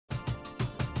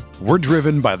We're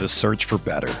driven by the search for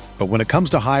better. But when it comes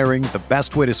to hiring, the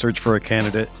best way to search for a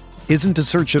candidate isn't to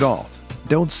search at all.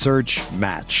 Don't search,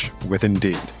 match with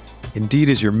Indeed. Indeed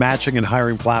is your matching and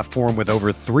hiring platform with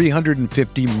over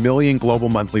 350 million global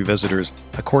monthly visitors,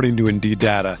 according to Indeed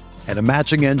data, and a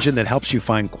matching engine that helps you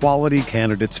find quality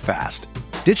candidates fast.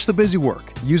 Ditch the busy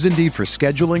work. Use Indeed for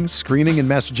scheduling, screening, and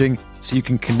messaging so you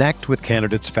can connect with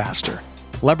candidates faster.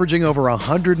 Leveraging over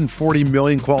 140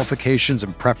 million qualifications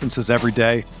and preferences every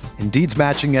day, Indeed's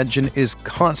matching engine is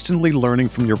constantly learning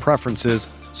from your preferences,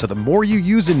 so the more you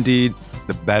use Indeed,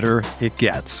 the better it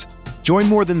gets. Join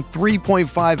more than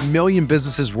 3.5 million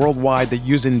businesses worldwide that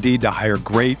use Indeed to hire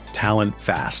great talent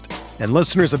fast. And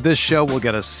listeners of this show will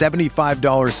get a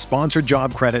 $75 sponsored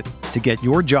job credit to get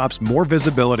your jobs more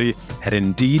visibility at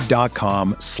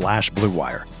Indeed.com/Blue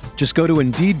Wire. Just go to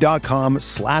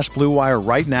Indeed.com/Blue Wire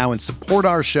right now and support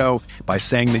our show by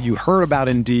saying that you heard about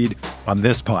Indeed on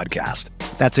this podcast.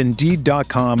 That's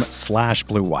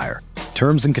Indeed.com/Blue Wire.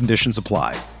 Terms and conditions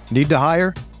apply. Need to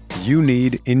hire? You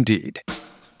need Indeed.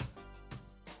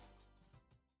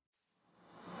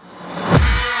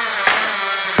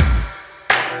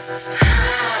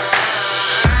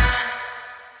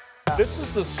 This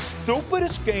is the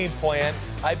stupidest game plan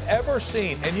I've ever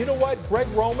seen. And you know what, Greg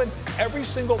Roman, every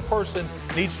single person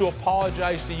needs to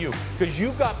apologize to you because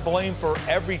you got blamed for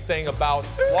everything about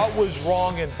what was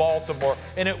wrong in Baltimore.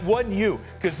 And it wasn't you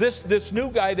because this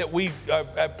new guy that we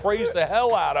praised the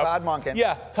hell out of. Todd Monken.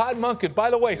 Yeah, Todd Monken.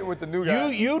 By the way, with the new guy.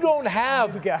 You don't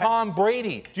have Tom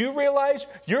Brady. Do you realize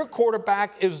your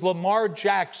quarterback is Lamar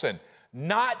Jackson,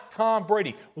 not Tom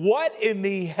Brady? What in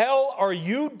the hell are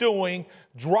you doing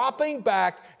dropping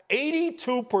back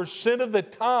 82% of the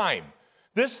time?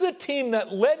 This is the team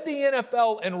that led the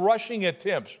NFL in rushing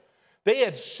attempts. They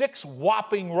had 6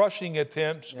 whopping rushing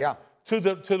attempts to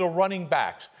the running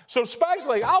backs. So Spags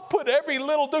like, I'll put every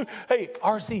little dude. Hey,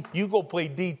 RC, you go play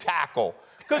D tackle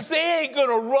because they ain't going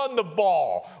to run the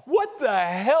ball. What the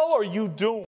hell are you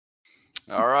doing?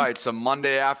 All right, so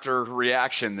Monday after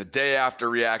reaction, the day after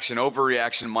reaction,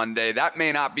 overreaction Monday. That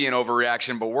may not be an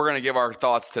overreaction, but we're going to give our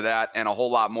thoughts to that and a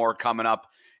whole lot more coming up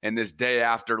in this day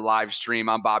after live stream.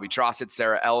 I'm Bobby Trossett,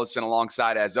 Sarah Ellison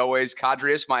alongside, as always,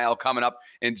 Qadry Ismail coming up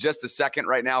in just a second.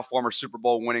 Right now, former Super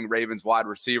Bowl winning Ravens wide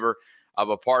receiver of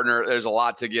a partner. There's a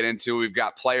lot to get into. We've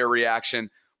got player reaction.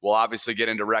 We'll obviously get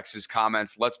into Rex's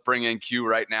comments. Let's bring in Q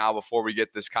right now before we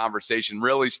get this conversation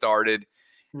really started.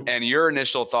 And your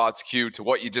initial thoughts, Q, to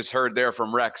what you just heard there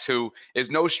from Rex, who is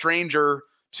no stranger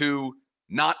to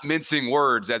not mincing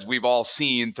words, as we've all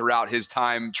seen throughout his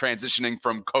time transitioning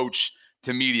from coach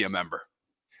to media member.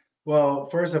 Well,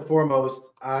 first and foremost,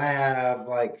 I have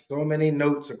like so many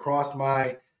notes across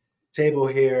my table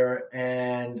here,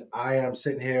 and I am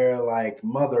sitting here like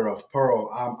mother of pearl.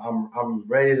 I'm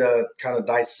ready to kind of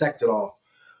dissect it all.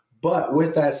 But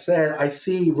with that said, I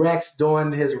see Rex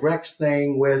doing his Rex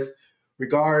thing with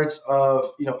regards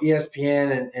of,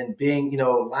 ESPN and being,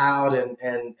 loud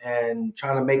and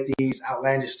trying to make these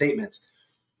outlandish statements.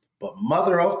 But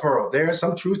mother of pearl, there's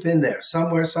some truth in there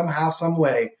somewhere, somehow, some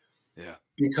way. Yeah.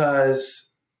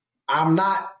 Because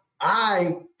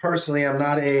I personally am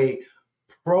not a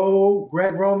pro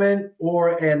Greg Roman or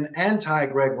an anti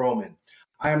Greg Roman.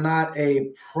 I am not a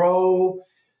pro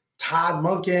Todd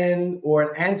Monken or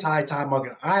an anti Todd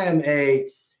Monken. I am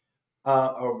a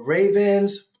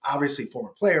Ravens, obviously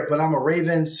former player, but I'm a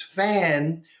Ravens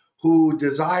fan who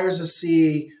desires to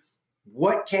see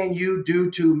what can you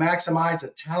do to maximize the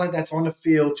talent that's on the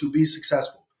field to be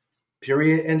successful,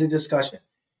 period, end of discussion.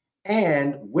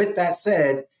 And with that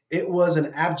said, it was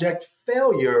an abject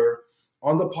failure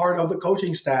on the part of the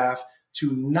coaching staff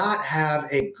to not have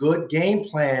a good game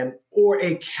plan or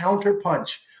a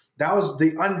counterpunch. That was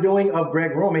the undoing of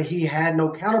Greg Roman. He had no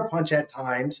counterpunch at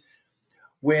times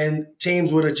when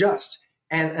teams would adjust.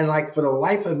 And like for the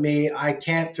life of me, I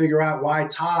can't figure out why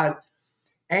Todd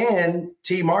and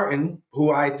T. Martin,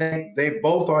 who I think they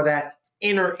both are that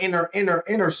inner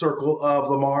circle of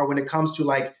Lamar when it comes to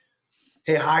like,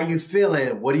 hey, how are you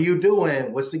feeling? What are you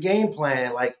doing? What's the game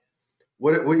plan? Like,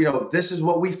 what this is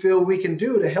what we feel we can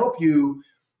do to help you.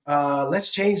 Let's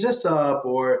change this up,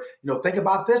 or think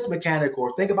about this mechanic,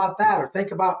 or think about that, or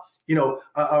think about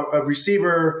a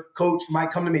receiver coach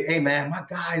might come to me, hey man, my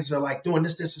guys are like doing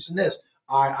this, and this.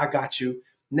 All right, I got you.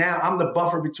 Now I'm the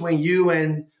buffer between you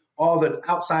and all the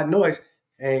outside noise.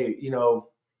 Hey,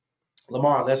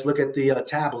 Lamar, let's look at the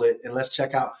tablet and let's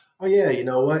check out. Oh yeah, you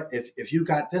know what? If you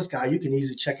got this guy, you can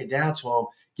easily check it down to him,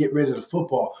 get rid of the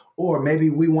football. Or maybe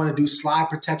we want to do slide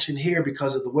protection here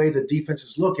because of the way the defense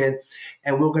is looking,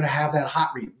 and we're going to have that hot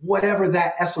read. Whatever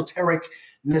that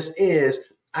esotericness is,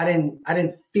 I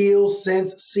didn't feel,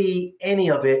 sense, see any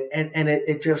of it. And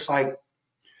it just like,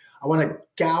 I want to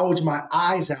gouge my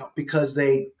eyes out because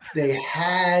they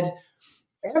had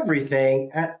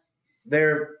everything at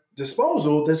their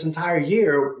disposal this entire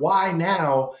year. Why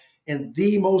now, in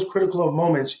the most critical of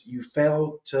moments, you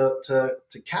fail to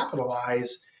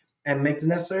capitalize and make the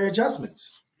necessary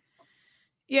adjustments?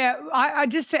 Yeah, I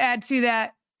just to add to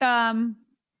that,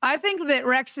 I think that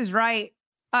Rex is right.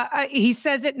 He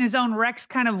says it in his own Rex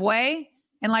kind of way,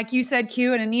 and like you said,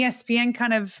 Q, in an ESPN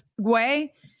kind of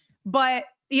way. But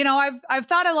you know, I've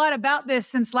thought a lot about this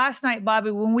since last night,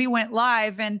 Bobby, when we went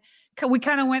live, and we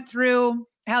kind of went through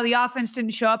how the offense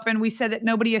didn't show up, and we said that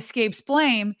nobody escapes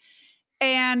blame.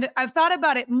 And I've thought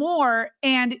about it more,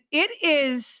 and it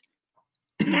is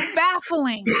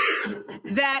baffling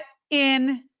that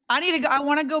I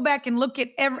want to go back and look at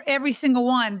every single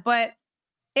one, but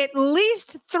at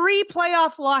least 3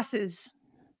 playoff losses,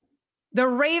 the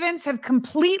Ravens have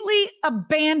completely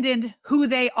abandoned who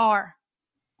they are.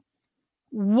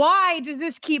 Why does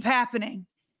this keep happening?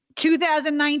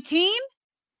 2019,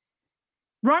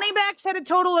 running backs had a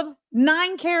total of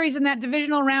 9 carries in that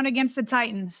divisional round against the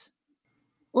Titans.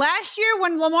 Last year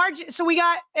when so we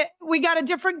got a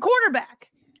different quarterback.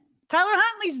 Tyler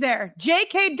Huntley's there.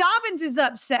 J.K. Dobbins is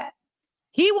upset.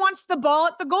 He wants the ball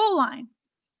at the goal line.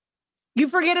 You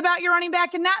forget about your running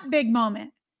back in that big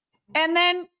moment. And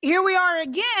then here we are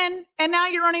again, and now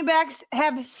your running backs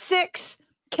have 6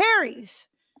 carries.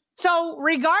 So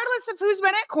regardless of who's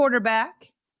been at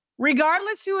quarterback,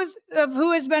 regardless of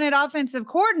who has been at offensive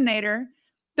coordinator,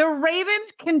 the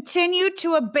Ravens continue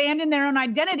to abandon their own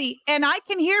identity. And I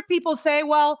can hear people say,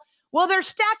 well, they're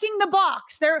stacking the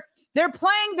box. They're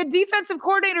playing, the defensive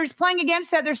coordinator is playing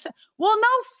against that. Well, no,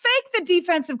 fake the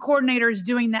defensive coordinator is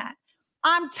doing that.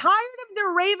 I'm tired of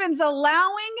the Ravens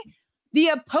allowing the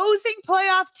opposing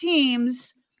playoff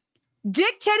teams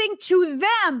dictating to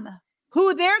them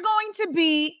who they're going to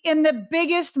be in the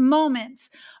biggest moments.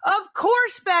 Of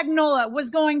course, Spagnuolo was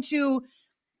going to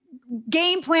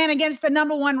game plan against the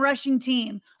number 1 rushing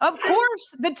team. Of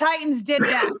course, the Titans did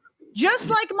that. Just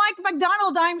like Mike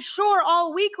McDonald, I'm sure,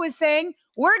 all week was saying,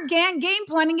 we're game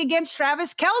planning against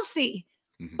Travis Kelce.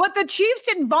 Mm-hmm. But the Chiefs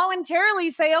didn't voluntarily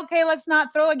say, okay, let's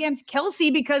not throw against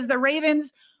Kelce because the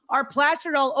Ravens are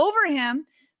plastered all over him.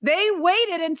 They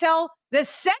waited until the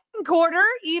second quarter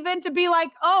even to be like,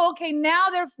 oh, okay, now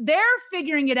they're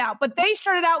figuring it out. But they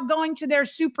started out going to their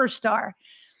superstar.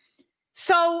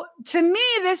 So to me,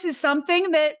 this is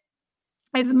something that,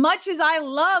 as much as I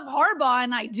love Harbaugh,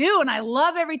 and I do, and I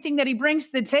love everything that he brings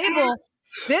to the table,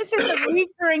 this is a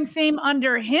recurring theme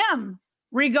under him,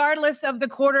 regardless of the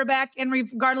quarterback and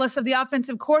regardless of the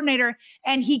offensive coordinator.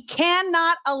 And he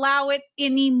cannot allow it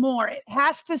anymore. It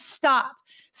has to stop.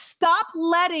 Stop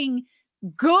letting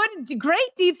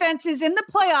great defenses in the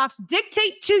playoffs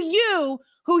dictate to you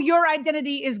who your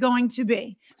identity is going to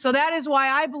be. So that is why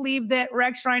I believe that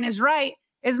Rex Ryan is right.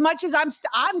 As much as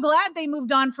I'm glad they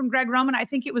moved on from Greg Roman. I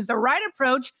think it was the right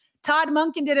approach. Todd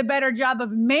Monken did a better job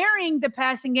of marrying the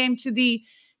passing game to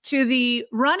the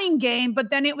running game,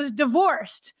 but then it was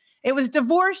divorced. It was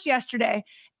divorced yesterday.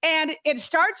 And it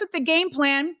starts with the game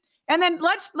plan. And then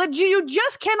you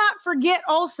just cannot forget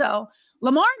also,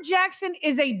 Lamar Jackson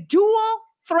is a dual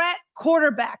threat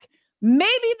quarterback, maybe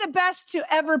the best to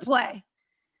ever play.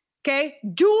 Okay.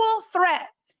 Dual threat.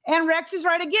 And Rex is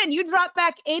right again. You drop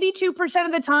back 82%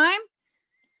 of the time.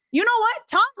 You know what?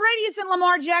 Tom Brady isn't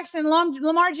Lamar Jackson.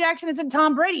 Lamar Jackson isn't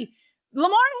Tom Brady.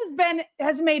 Lamar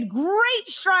has made great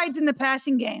strides in the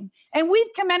passing game, and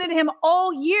we've commended him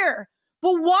all year.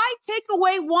 But why take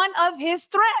away one of his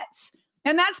threats?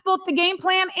 And that's both the game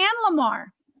plan and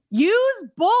Lamar. Use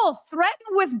both, threaten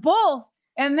with both.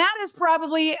 And that is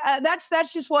probably, that's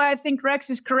just why I think Rex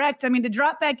is correct. I mean, to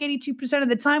drop back 82% of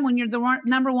the time when you're the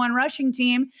number 1 rushing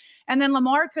team, and then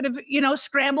Lamar could have,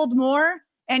 scrambled more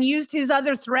and used his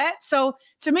other threat. So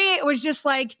to me, it was just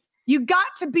like, you got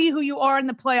to be who you are in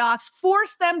the playoffs,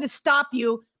 force them to stop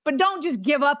you, but don't just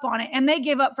give up on it. And they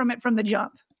gave up from it from the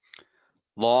jump.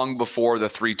 Long before the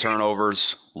 3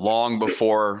 turnovers, long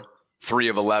before 3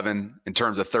 of 11 in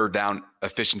terms of third down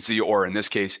efficiency, or in this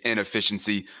case,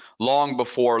 inefficiency, long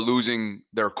before losing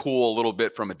their cool a little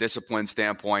bit from a discipline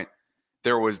standpoint,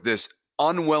 there was this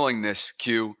unwillingness,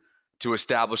 Q, to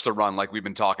establish the run like we've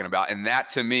been talking about. And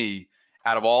that, to me,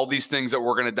 out of all these things that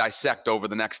we're going to dissect over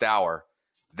the next hour,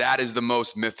 that is the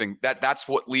most miffing. That's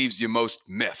what leaves you most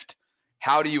miffed.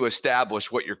 How do you establish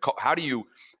how do you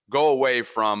go away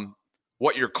from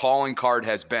what your calling card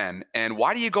has been? And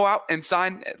why do you go out and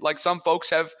sign, like some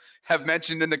folks have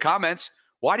mentioned in the comments,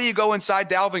 Why do you go inside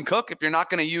Dalvin Cook if you're not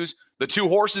going to use the two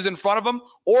horses in front of him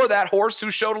or that horse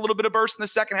who showed a little bit of burst in the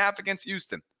second half against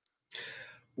Houston?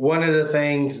 One of the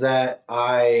things that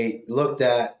I looked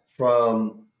at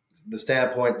from the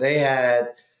standpoint, they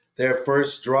had their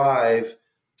first drive,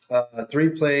 3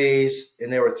 plays,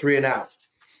 and they were 3 and out.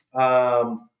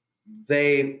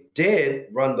 They did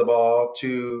run the ball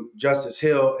to Justice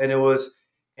Hill, and it was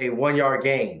a 1-yard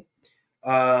gain.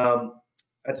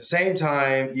 At the same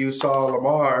time, you saw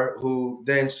Lamar, who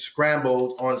then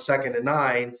scrambled on 2nd and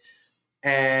 9,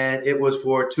 and it was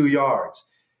for 2 yards.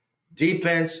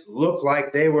 Defense looked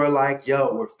like they were like,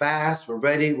 yo, we're fast, we're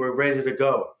ready to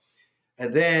go.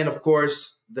 And then, of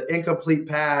course, the incomplete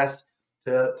pass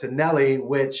to Nelly,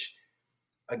 which,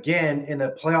 again, in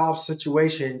a playoff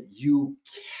situation, you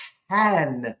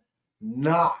cannot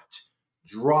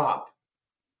drop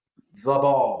the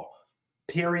ball,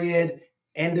 period.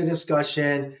 End of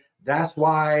discussion. That's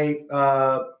why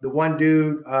the one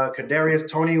dude, Kadarius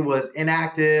Toney, was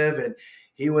inactive, and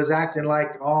he was acting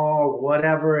like, oh,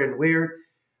 whatever and weird.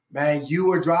 Man, you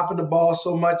were dropping the ball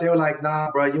so much, they were like, nah,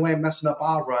 bro, you ain't messing up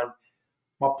our run.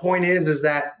 My point is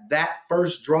that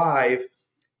first drive,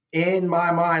 in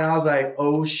my mind, I was like,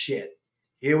 oh, shit,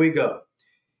 here we go.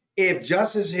 If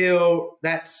Justice Hill,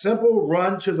 that simple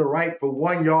run to the right for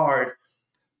 1 yard,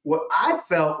 what I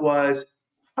felt was,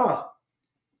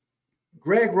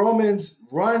 Greg Roman's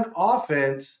run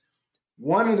offense,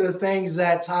 one of the things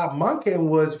that Todd Monken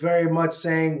was very much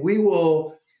saying, we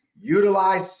will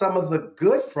utilize some of the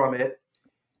good from it.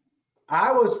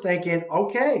 I was thinking,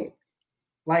 okay,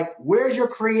 like, where's your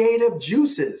creative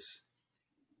juices?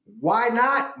 Why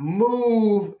not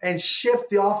move and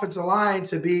shift the offensive line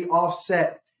to be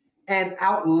offset and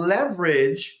out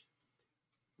leverage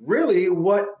really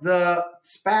what the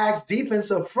Spags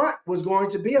defense up front was going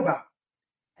to be about?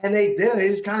 And they did. They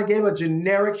just kind of gave a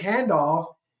generic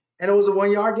handoff, and it was a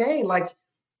 1 yard gain. Like,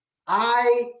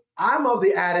 I'm of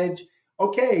the adage,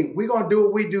 okay, we're going to do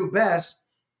what we do best,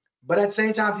 but at the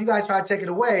same time, if you guys try to take it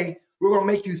away, we're going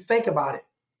to make you think about it.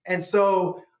 And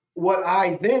so what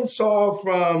I then saw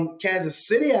from Kansas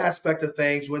City aspect of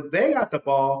things, when they got the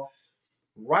ball,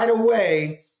 right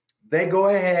away, they go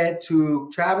ahead to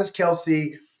Travis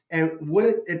Kelce. And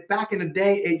back in the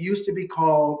day, it used to be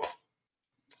called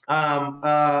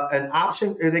an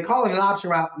option. They call it an option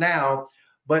route now,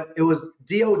 but it was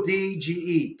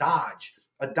DODGE, Dodge,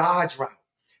 a Dodge route.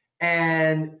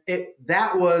 And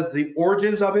that was the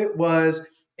origins of it was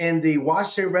in the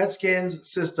Washington Redskins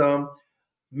system.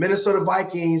 Minnesota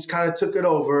Vikings kind of took it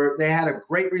over. They had a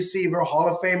great receiver, Hall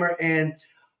of Famer, and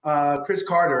Chris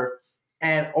Carter.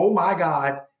 And oh my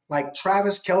God, like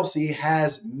Travis Kelce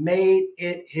has made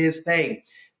it his thing.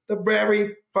 The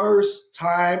very first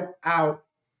time out,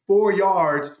 4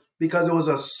 yards, because it was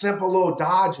a simple little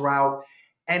dodge route,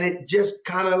 and it just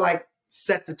kind of like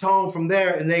set the tone from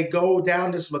there. And they go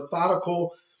down this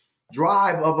methodical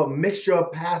drive of a mixture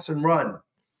of pass and run.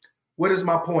 What is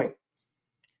my point?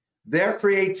 Their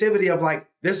creativity of like,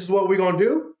 this is what we're going to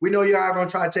do. We know you are going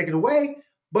to try to take it away,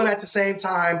 but at the same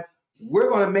time, we're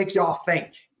going to make y'all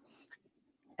think.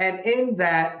 And in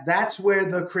that's where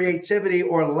the creativity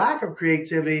or lack of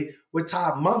creativity with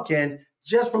Todd Monken,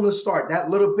 just from the start,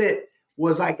 that little bit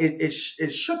was like, it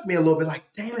shook me a little bit like,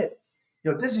 damn it,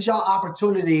 this is y'all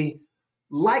opportunity,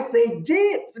 like they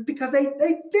did, because they did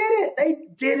it. They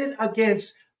did it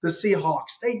against the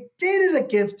Seahawks. They did it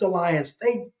against the Lions.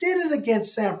 They did it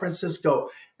against San Francisco.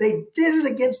 They did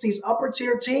it against these upper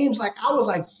tier teams. Like, I was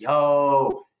like,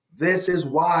 yo, this is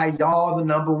why y'all the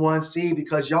number 1 seed,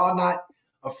 because y'all not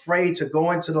afraid to go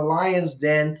into the Lions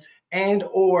den and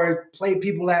or play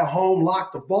people at home,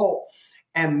 lock the vault,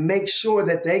 and make sure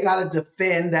that they got to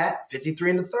defend that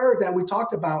 53 1/3 that we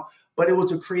talked about. But it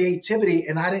was a creativity,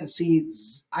 and I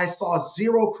saw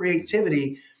zero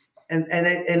creativity, and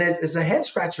it's a head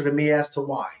scratcher to me as to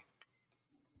why.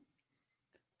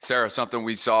 Sarah, something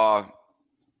we saw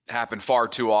happen far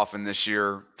too often this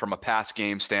year from a pass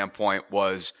game standpoint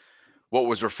was what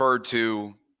was referred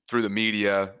to through the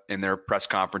media in their press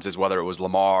conferences, whether it was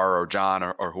Lamar or John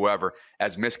or whoever,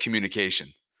 as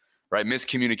miscommunication, right?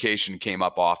 Miscommunication came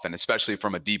up often, especially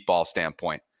from a deep ball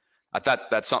standpoint. I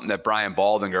thought that's something that Brian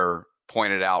Baldinger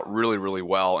pointed out really, really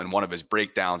well in one of his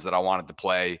breakdowns that I wanted to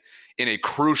play in a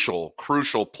crucial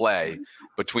play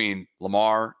between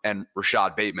Lamar and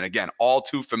Rashad Bateman. Again, all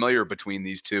too familiar between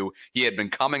these two. He had been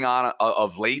coming on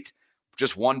of late,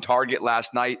 just one target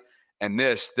last night. And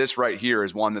this right here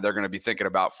is one that they're going to be thinking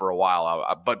about for a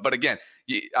while. But again,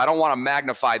 I don't want to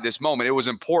magnify this moment. It was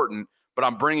important, but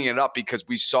I'm bringing it up because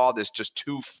we saw this just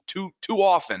too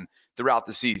often throughout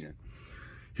the season.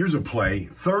 Here's a play,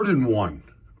 3rd and 1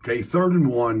 Okay, 3rd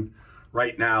and 1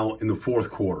 right now in the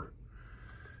fourth quarter.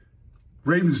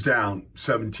 Ravens down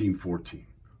 17-14.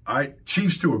 All right,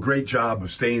 Chiefs do a great job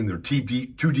of staying in their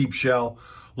too deep shell.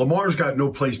 Lamar's got no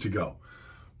place to go.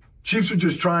 Chiefs are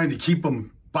just trying to keep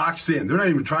him boxed in. They're not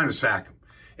even trying to sack him.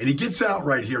 And he gets out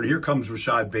right here, and here comes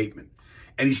Rashad Bateman.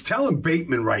 And he's telling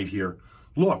Bateman right here,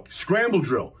 look, scramble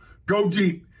drill, go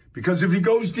deep. Because if he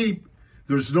goes deep,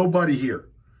 there's nobody here.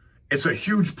 It's a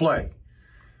huge play.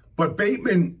 But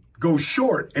Bateman goes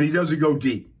short, and he doesn't go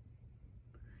deep.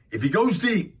 If he goes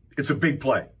deep, it's a big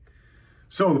play.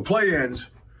 So the play ends.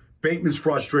 Bateman's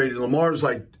frustrated. Lamar's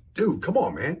like, dude, come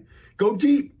on, man. Go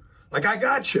deep. Like, I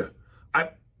got you.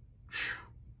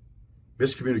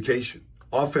 Miscommunication.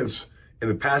 Offense in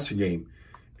the passing game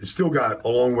has still got a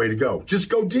long way to go. Just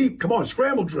go deep. Come on,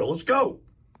 scramble drill. Let's go.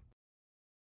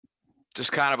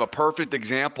 Just kind of a perfect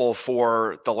example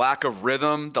for the lack of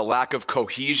rhythm, the lack of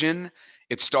cohesion.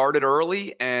 It started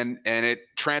early and it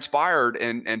transpired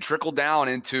and trickled down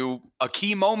into a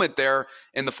key moment there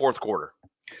in the fourth quarter.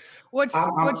 May I please?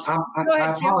 I'm look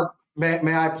at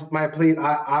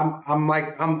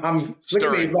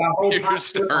me. My whole time,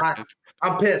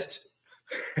 I'm pissed.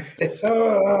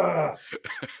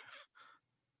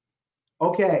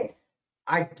 Okay,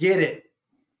 I get it,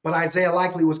 but Isaiah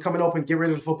Likely was coming open. Get rid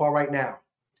of the football right now.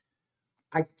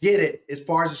 I get it as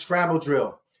far as the scramble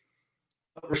drill.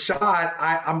 Rashad,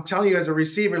 I'm telling you as a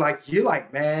receiver, you're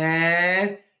like,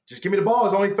 man, just give me the ball.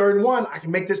 It's only 3rd and 1. I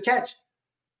can make this catch.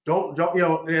 Don't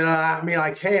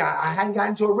hey, I hadn't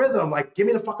gotten to a rhythm. Like, give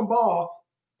me the fucking ball.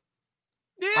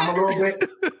 Yeah. I'm a little bit.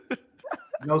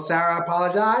 No, Sarah, I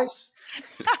apologize.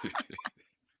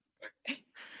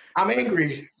 I'm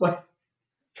angry. But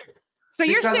so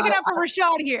you're sticking up for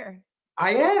Rashad here.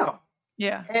 I am.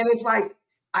 Yeah. And it's like,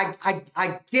 I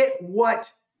get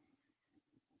what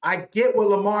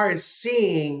Lamar is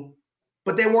seeing,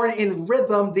 but they weren't in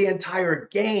rhythm the entire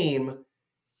game.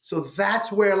 So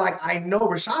that's where, I know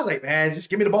Rashad's like, man,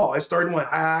 just give me the ball. It's 3rd and 1.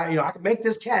 I can make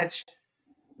this catch.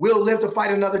 We'll live to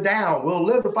fight another down. We'll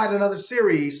live to fight another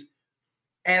series.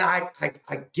 And I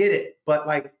get it. But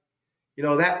that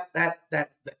the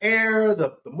air,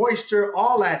 the moisture,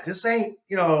 all that, this ain't,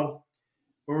 when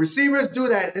receivers do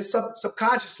that, this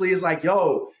subconsciously is like,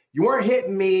 yo, you weren't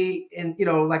hitting me in,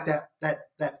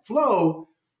 that flow.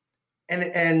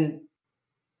 And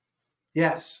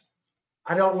yes,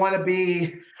 I don't want to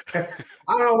be, I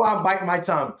don't know why I'm biting my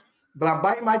tongue, but I'm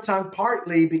biting my tongue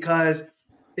partly because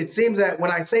it seems that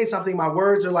when I say something, my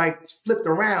words are flipped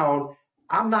around.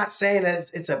 I'm not saying that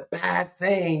it's a bad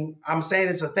thing. I'm saying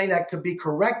it's a thing that could be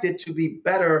corrected to be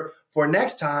better for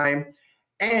next time.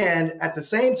 And at the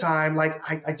same time,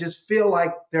 I just feel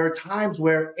like there are times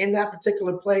where in that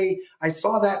particular play, I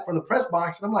saw that from the press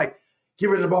box and I'm like, get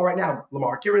rid of the ball right now,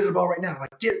 Lamar. Get rid of the ball right now.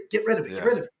 Get rid of it. Yeah. Get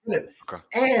rid of it. Okay.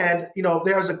 And,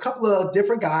 there's a couple of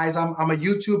different guys. I'm a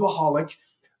YouTubeaholic.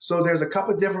 So there's a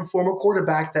couple of different former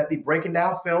quarterbacks that be breaking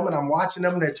down film and I'm watching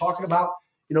them and they're talking about,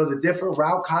 the different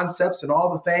route concepts and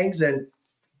all the things. And,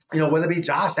 whether it be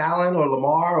Josh Allen or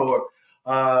Lamar or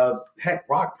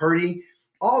Brock Purdy,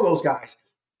 all those guys.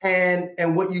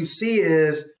 And what you see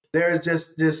is there's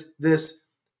just this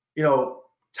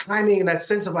timing and that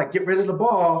sense of get rid of the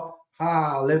ball.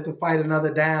 Live to fight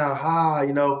another down.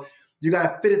 You got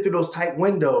to fit it through those tight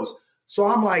windows. So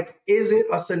I'm like, is it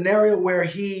a scenario where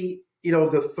he,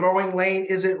 the throwing lane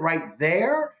isn't right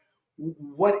there?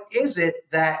 What is it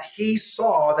that he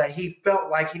saw that he felt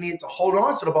like he needed to hold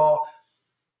on to the ball?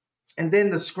 And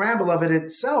then the scramble of it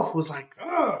itself was like,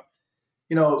 so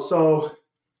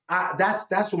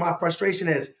that's what my frustration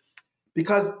is.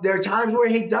 Because there are times where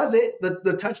he does it,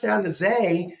 the touchdown to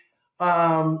Zay,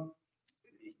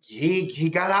 he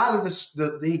got out of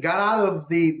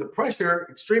the pressure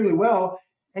extremely well.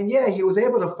 And yeah, he was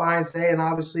able to find Zay and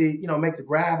obviously, make the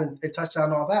grab and touchdown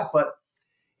and all that. But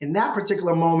in that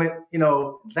particular moment,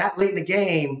 that late in the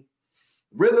game,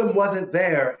 rhythm wasn't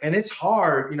there. And it's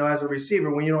hard, as a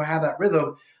receiver when you don't have that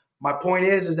rhythm. My point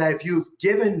is that if you've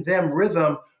given them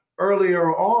rhythm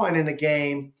earlier on in the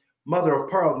game, mother of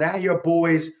pearl, now your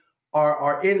boys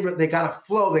are in, they got to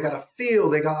flow, they got to feel,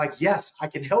 they got yes, I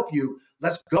can help you.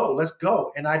 Let's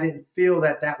go. And I didn't feel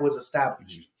that was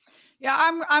established. Yeah,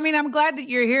 I'm glad that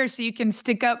you're here so you can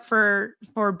stick up for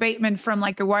Bateman from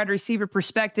a wide receiver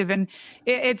perspective. And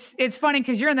it's funny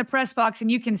because you're in the press box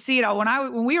and you can see it all.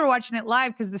 When we were watching it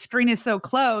live, because the screen is so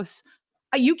close,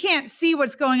 you can't see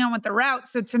what's going on with the route.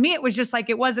 So to me, it was just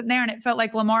it wasn't there, and it felt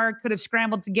like Lamar could have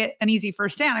scrambled to get an easy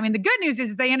first down. I mean, the good news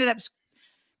is they ended up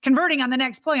converting on the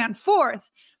next play on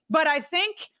 4th. But I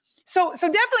think So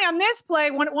definitely on this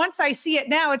play, once I see it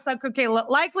now, it's like, okay,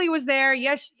 Likely was there.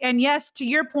 Yes. And yes, to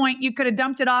your point, you could have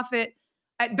dumped it off at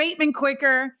Bateman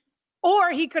quicker,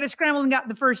 or he could have scrambled and got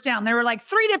the first down. There were like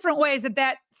 3 different ways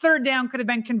that third down could have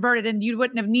been converted and you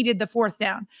wouldn't have needed the fourth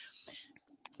down.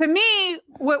 To me,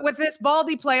 with this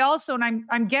Baldy play also, and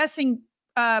I'm guessing,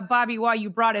 Bobby, why you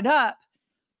brought it up,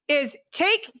 is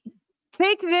take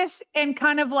this and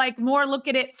kind of like more look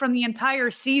at it from the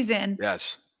entire season.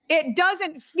 Yes. It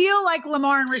doesn't feel like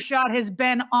Lamar and Rashad has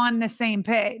been on the same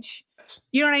page.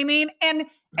 You know what I mean? And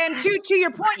to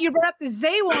your point, you brought up the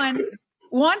Zay one.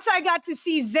 Once I got to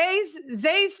see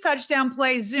Zay's touchdown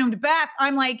play zoomed back,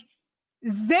 I'm like,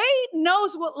 Zay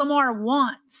knows what Lamar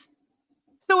wants.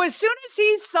 So as soon as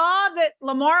he saw that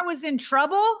Lamar was in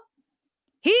trouble,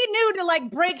 he knew to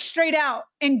like break straight out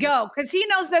and go because he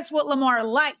knows that's what Lamar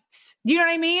likes. Do you know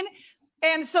what I mean?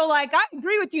 And so, like, I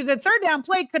agree with you. The third down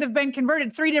play could have been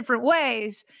converted 3 different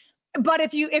ways. But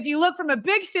if you look from a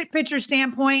big picture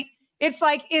standpoint, it's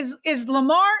like, is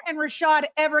Lamar and Rashad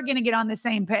ever going to get on the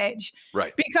same page?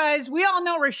 Right. Because we all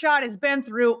know Rashad has been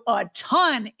through a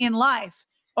ton in life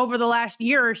over the last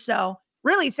year or so,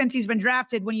 really since he's been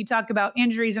drafted, when you talk about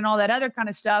injuries and all that other kind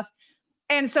of stuff.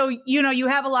 And so, you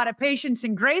have a lot of patience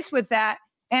and grace with that.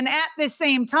 And at the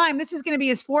same time, this is going to be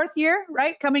his 4th year,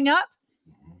 right? Coming up.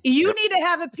 You need to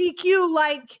have a PQ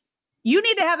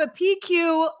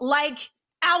like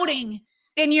outing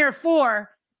in year 4,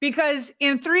 because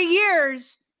in 3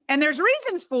 years, and there's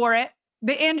reasons for it,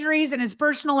 the injuries and his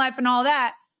personal life and all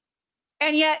that.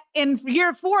 And yet in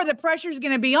year 4, the pressure is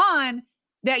going to be on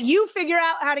that you figure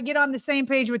out how to get on the same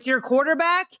page with your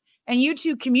quarterback and you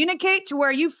two communicate to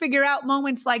where you figure out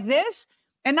moments like this.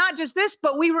 And not just this,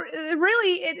 but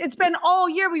it's been all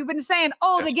year. We've been saying,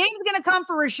 the game's going to come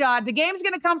for Rashad. The game's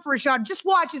going to come for Rashad. Just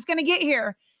watch. It's going to get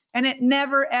here. And it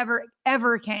never, ever,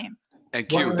 ever came. And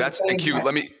Q,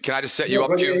 can I just set you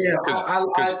up, Q? Yeah.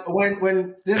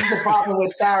 When this is the problem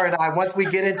with Sarah and I, once we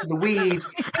get into the weeds,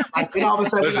 all of a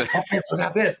sudden, okay, so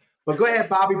now this. But go ahead,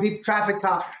 Bobby, be traffic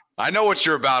cop. I know what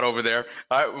you're about over there.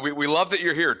 We love that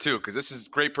you're here too, because this is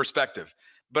great perspective.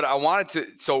 But I wanted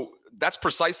to, so that's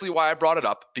precisely why I brought it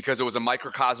up, because it was a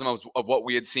microcosm of what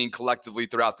we had seen collectively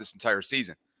throughout this entire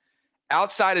season.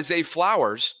 Outside of Zay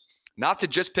Flowers, not to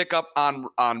just pick up on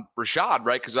Rashad,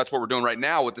 right? Because that's what we're doing right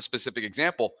now with this specific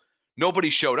example. Nobody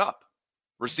showed up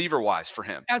receiver-wise for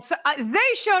him. Zay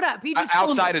showed up. He just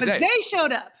outside of Zay. Zay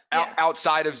showed up. Yeah.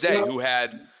 Outside of Zay, who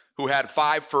had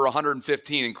 5 for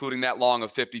 115, including that long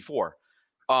of 54.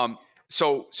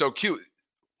 So Q,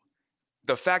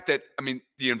 the fact that,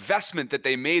 the investment that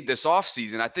they made this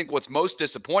offseason, I think what's most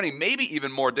disappointing, maybe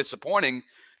even more disappointing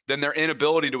than their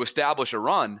inability to establish a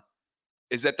run,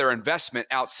 is that their investment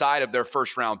outside of their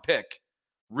first round pick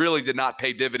really did not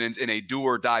pay dividends in a do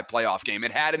or die playoff game.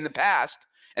 It had in the past,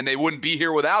 and they wouldn't be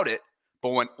here without it.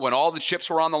 But when all the chips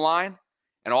were on the line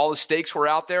and all the stakes were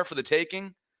out there for the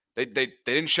taking, they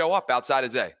didn't show up outside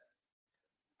of Zay.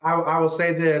 I will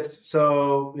say this.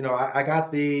 So, I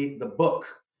got the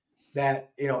book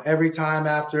that, every time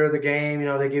after the game,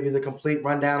 they give you the complete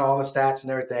rundown, all the stats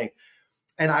and everything.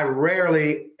 And I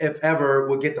rarely, if ever,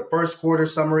 would get the first quarter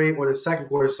summary or the second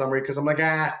quarter summary, because I'm like,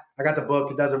 I got the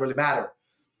book. It doesn't really matter.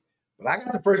 But I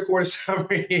got the first quarter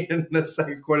summary and the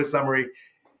second quarter summary.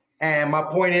 And my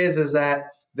point is that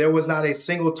there was not a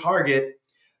single target.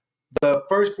 The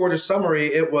first quarter summary,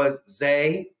 it was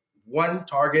Zay, 1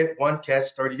 target, 1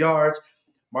 catch, 30 yards.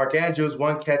 Mark Andrews,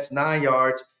 1 catch, 9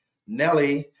 yards.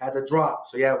 Nelly had a drop,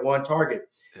 so he had 1 target.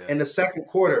 Yeah. In the second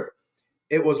quarter,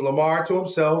 it was Lamar to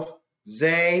himself.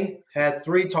 Zay had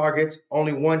 3 targets,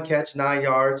 only 1 catch, 9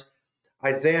 yards.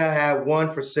 Isaiah had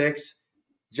 1 for 6.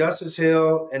 Justice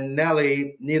Hill and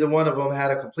Nelly, neither one of them had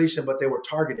a completion, but they were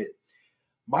targeted.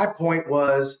 My point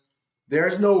was,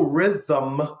 there's no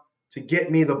rhythm to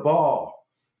get me the ball.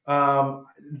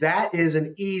 That is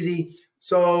an easy.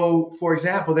 So, for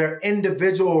example, there are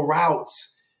individual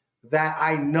routes that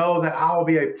I know that I'll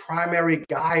be a primary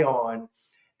guy on.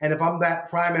 And if I'm that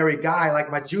primary guy, like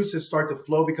my juices start to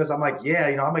flow because I'm like,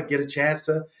 I'm going to get a chance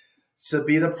to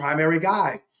be the primary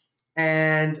guy.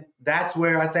 And that's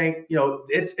where I think,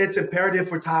 it's imperative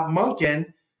for Todd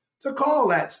Monken to call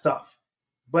that stuff.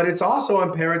 But it's also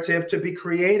imperative to be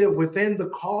creative within the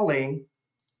calling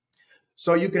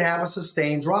so you can have a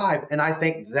sustained drive. And I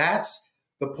think that's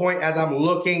the point as I'm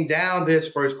looking down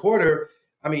this first quarter.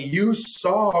 You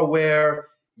saw where,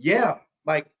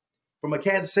 from a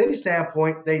Kansas City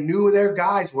standpoint, they knew who their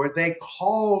guys were. They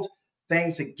called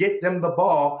things to get them the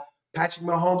ball. Patrick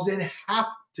Mahomes didn't have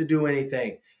to do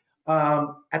anything.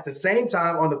 At the same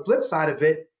time, on the flip side of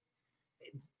it,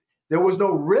 there was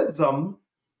no rhythm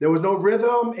There was no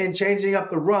rhythm in changing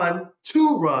up the run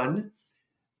to run.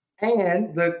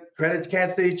 And the credit to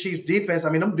Kansas City Chiefs defense. I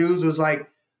mean, them dudes was like,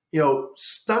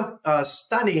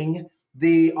 stunning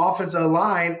the offensive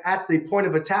line at the point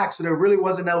of attack. So there really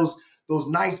wasn't those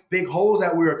nice big holes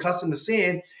that we were accustomed to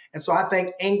seeing. And so I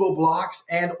think angle blocks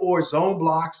and or zone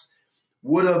blocks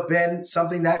would have been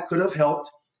something that could have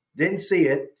helped. Didn't see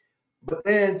it. But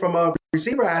then from a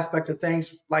receiver aspect of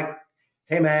things, like,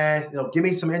 hey, man, give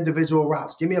me some individual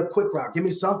routes. Give me a quick route. Give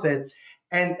me something.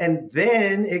 And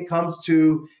then it comes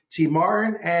to T.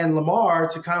 Martin and Lamar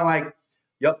to kind of like,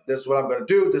 yep, this is what I'm going to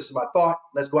do. This is my thought.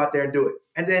 Let's go out there and do it.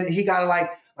 And then he got to like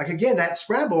again, that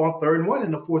scramble on 3rd and 1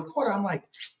 in the 4th quarter. I'm like,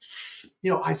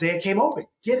 Isaiah came open.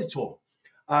 Get it to him.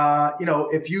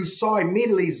 If you saw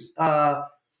immediately the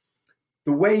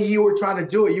way you were trying to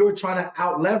do it, you were trying to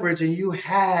out leverage, and you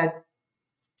had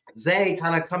Zay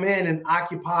kind of come in and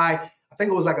occupy. I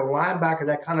think it was like a linebacker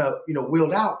that kind of,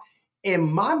 wheeled out.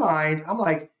 In my mind, I'm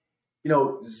like,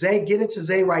 Zay, get it to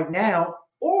Zay right now.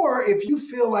 Or if you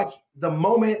feel like the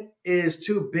moment is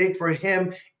too big for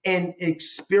him and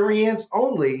experience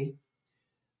only,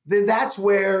 then that's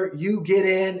where you get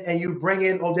in and you bring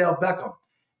in Odell Beckham.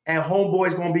 And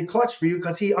homeboy's going to be clutch for you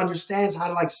because he understands how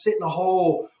to like sit in a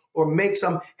hole or make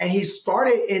some. And he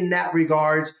started in that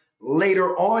regards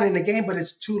later on in the game, but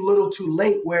it's too little too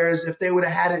late. Whereas if they would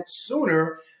have had it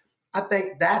sooner, I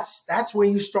think that's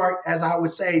when you start, as I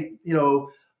would say,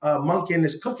 monkeying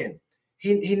is cooking.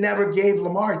 He never gave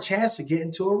Lamar a chance to get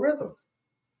into a rhythm.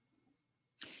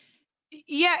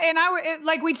 Yeah, and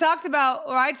I talked about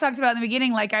in the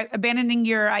beginning, like abandoning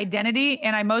your identity,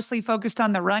 and I mostly focused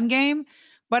on the run game.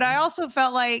 But I also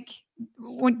felt like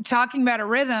when talking about a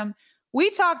rhythm, we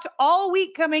talked all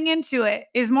week coming into it.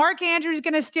 Is Mark Andrews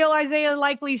going to steal Isaiah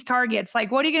Likely's targets?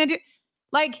 Like, what are you going to do?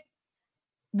 Like,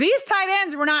 these tight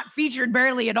ends were not featured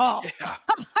barely at all. Yeah.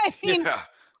 I mean,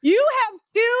 you have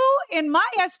two, in my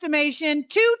estimation,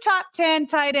 2 top 10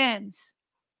 tight ends.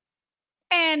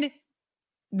 And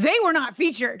they were not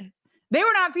featured. They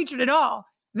were not featured at all.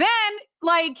 Then,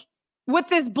 like, with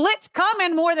this blitz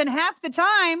coming more than half the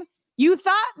time, you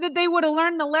thought that they would have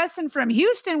learned the lesson from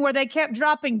Houston where they kept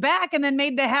dropping back and then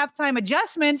made the halftime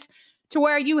adjustments to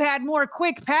where you had more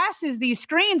quick passes, these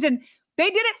screens. And they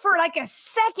did it for like a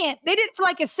second.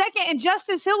 And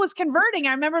Justice Hill was converting.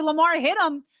 I remember Lamar hit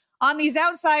him on these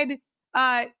outside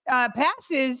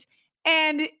passes,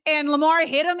 and Lamar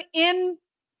hit him in,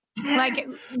 like,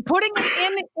 putting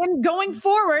it in going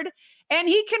forward, and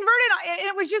he converted. And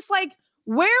it was just like,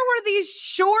 where were these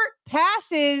short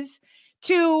passes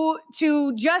to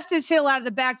Justice Hill out of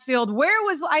the backfield? Where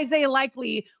was Isaiah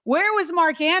Likely? Where was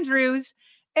Mark Andrews?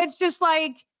 It's just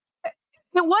like,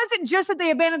 it wasn't just that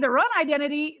they abandoned the run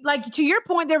identity. Like, to your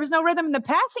point, there was no rhythm in the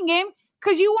passing game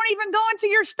because you weren't even going to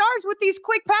your stars with these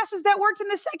quick passes that worked in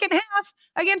the second half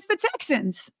against the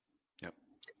Texans. Yep.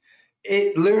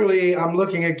 It literally, I'm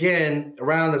looking again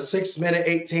around the 6-minute,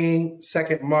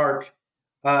 18-second mark.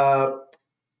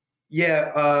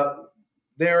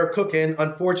 They're cooking.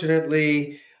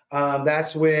 Unfortunately,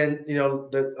 that's when,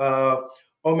 the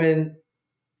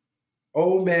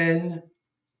Omen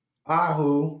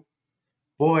Ahu.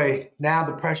 Boy, now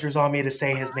the pressure's on me to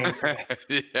say his name correct.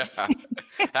 Yeah.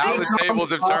 How the tables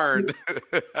have turned.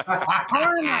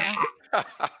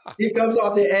 He comes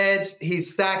off the edge.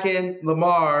 He's stacking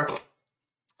Lamar.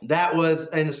 That was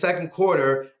in the second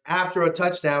quarter after a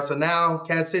touchdown. So now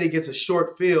Kansas City gets a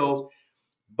short field,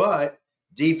 but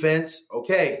defense,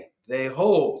 okay, they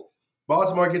hold.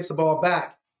 Baltimore gets the ball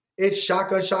back. It's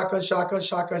shotgun.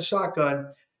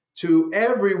 To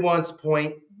everyone's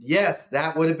point, yes,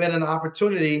 that would have been an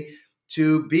opportunity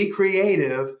to be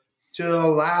creative, to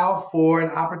allow for an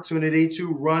opportunity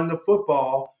to run the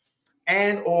football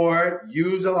and or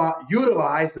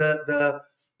utilize the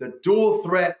dual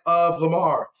threat of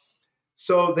Lamar.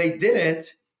 So they didn't,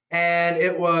 and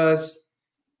it was,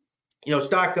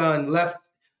 shotgun left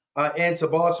into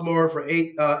Baltimore for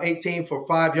 18 for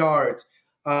 5 yards.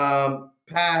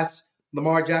 Pass,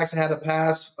 Lamar Jackson had a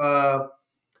pass,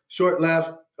 short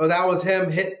left. Oh, that was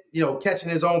him catching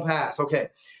his own pass. Okay.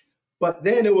 But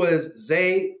then it was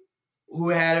Zay who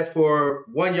had it for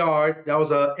 1 yard. That was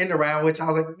a end around, which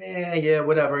I was like, man, yeah,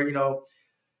 whatever,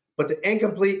 But the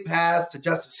incomplete pass to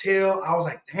Justice Hill, I was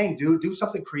like, dang, dude, do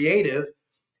something creative.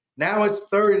 Now it's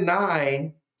 3rd and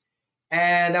 9.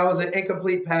 And that was an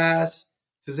incomplete pass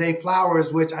to Zay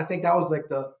Flowers, which I think that was like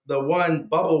the one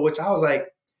bubble, which I was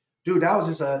like, dude, that was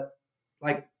just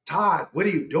Todd, what are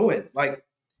you doing? Like,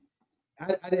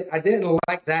 I didn't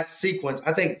like that sequence.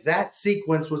 I think that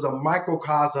sequence was a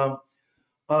microcosm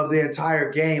of the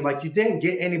entire game. Like, you didn't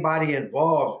get anybody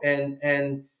involved.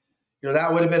 And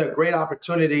that would have been a great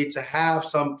opportunity to have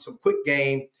some quick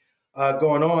game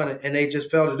going on, and they just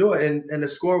failed to do it. And the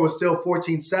score was still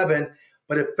 14-7,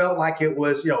 but it felt like it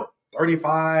was,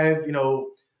 35,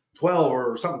 12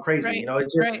 or something crazy. Right.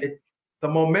 It just the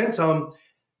momentum,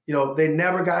 they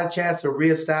never got a chance to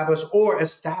reestablish or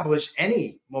establish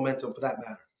any momentum for that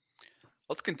matter.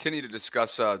 Let's continue to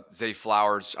discuss Zay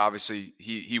Flowers. Obviously,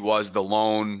 he was the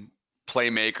lone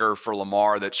playmaker for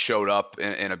Lamar that showed up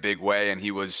in a big way, and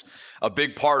he was a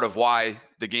big part of why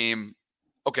the game.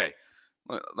 Okay,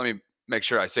 let me make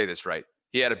sure I say this right.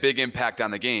 He had a big impact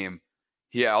on the game.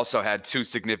 He also had two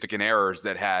significant errors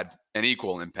that had an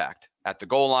equal impact at the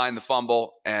goal line, the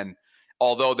fumble, and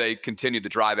although they continued the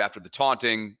drive after the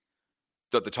taunting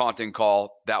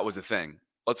call, that was a thing.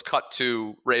 Let's cut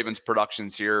to Ravens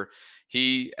productions here.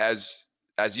 He, as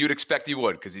you'd expect he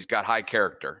would, because he's got high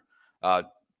character,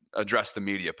 addressed the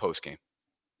media post-game.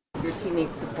 Your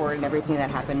teammates' support and everything that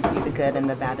happened, the good and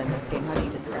the bad in this game, how do you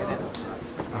describe it?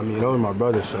 I mean, those are my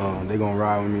brothers, so they're going to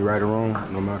ride with me right or wrong,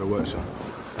 no matter what, so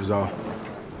that's all.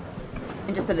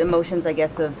 And just the emotions, I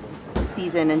guess, of the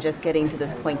season and just getting to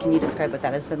this point, can you describe what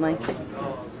that has been like?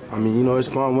 I mean, it's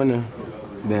fun winning.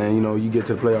 Then, you get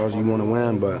to the playoffs, you want to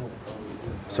win, but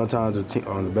sometimes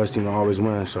the best team always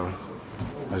wins, so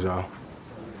that's all.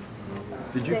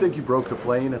 Did you think you broke the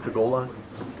plane at the goal line?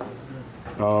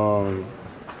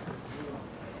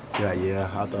 Yeah,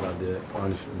 I thought I did,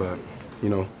 honestly, but,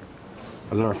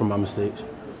 I learned from my mistakes.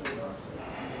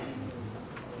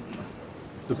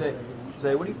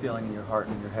 Zay, what are you feeling in your heart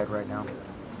and in your head right now?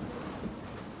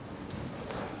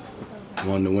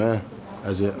 Wanting to win,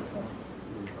 that's it.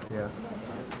 Yeah.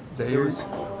 Zay, there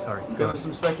was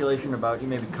some speculation about you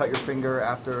maybe cut your finger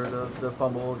after the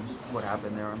fumble. Just what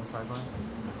happened there on the sideline?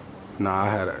 Nah, I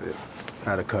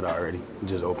had a cut already. It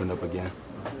just opened up again.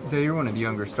 Zay, you're one of the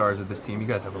younger stars of this team. You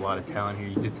guys have a lot of talent here.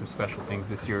 You did some special things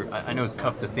this year. I know it's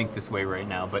tough to think this way right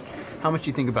now, but how much do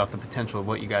you think about the potential of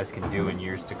what you guys can do in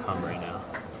years to come right now?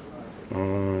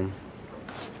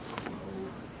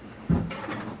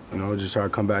 Just try to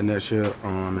come back next year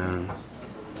and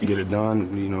get it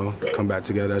done, come back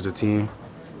together as a team.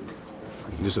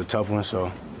 Just a tough one,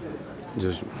 so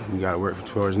we got to work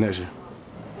towards next year.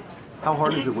 How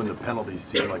hard is it when the penalties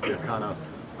seem like they're kind of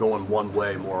going one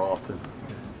way more often?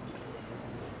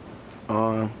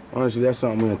 Honestly, that's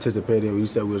something we anticipated. We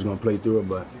said we was going to play through it,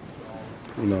 but,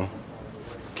 you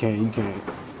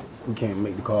can't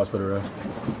make the calls for the rest.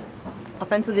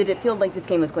 Offensively, did it feel like this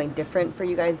game was going different for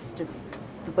you guys, just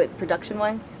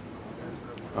production-wise?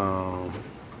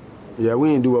 Yeah, we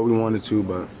didn't do what we wanted to,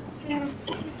 but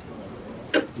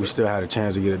we still had a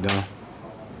chance to get it done.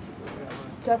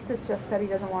 Justice just said he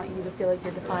doesn't want you to feel like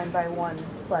you're defined by one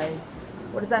play.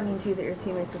 What does that mean to you that your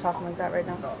teammates are talking like that right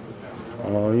now?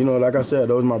 Like I said,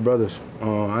 those are my brothers.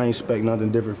 I ain't expect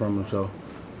nothing different from them, so,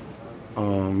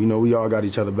 we all got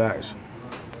each other backs.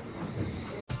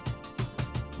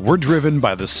 We're driven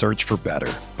by the search for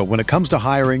better. But when it comes to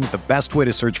hiring, the best way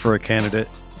to search for a candidate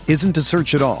isn't to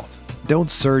search at all.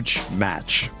 Don't search,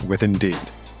 match with Indeed.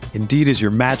 Indeed is your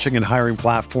matching and hiring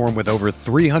platform with over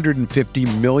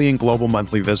 350 million global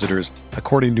monthly visitors,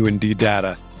 according to Indeed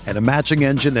data, and a matching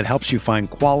engine that helps you find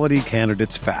quality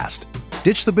candidates fast.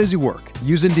 Ditch the busy work.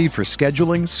 Use Indeed for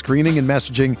scheduling, screening, and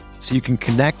messaging so you can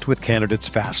connect with candidates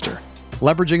faster.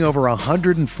 Leveraging over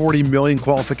 140 million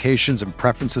qualifications and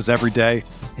preferences every day,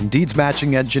 Indeed's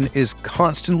matching engine is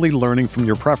constantly learning from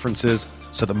your preferences,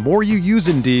 so the more you use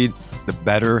Indeed, the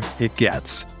better it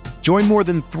gets. Join more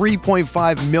than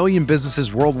 3.5 million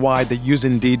businesses worldwide that use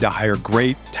Indeed to hire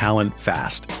great talent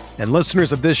fast. And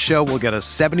listeners of this show will get a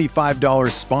 $75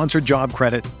 sponsored job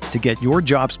credit to get your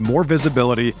jobs more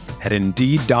visibility at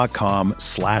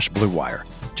Indeed.com/Blue Wire.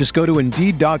 Just go to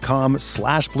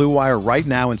Indeed.com/Blue Wire right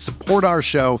now and support our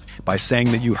show by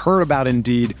saying that you heard about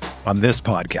Indeed on this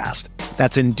podcast.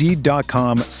 That's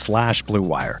Indeed.com/Blue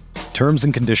Wire. Terms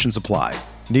and conditions apply.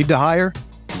 Need to hire?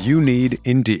 You need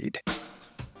Indeed.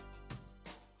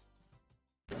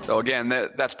 So again,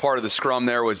 that's part of the scrum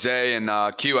there with Zay and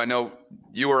Q. I know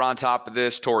you were on top of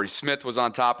this. Torrey Smith was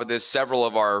on top of this. Several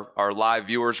of our live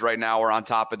viewers right now are on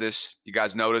top of this. You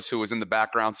guys notice who was in the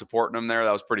background supporting him there?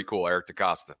 That was pretty cool. Eric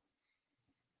DeCosta.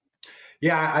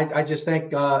 Yeah, I just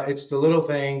think it's the little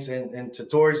things, and to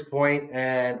Torrey's point,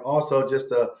 and also just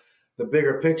the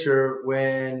bigger picture.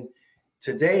 When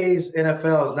today's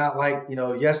NFL is not like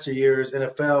yesteryear's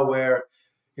NFL, where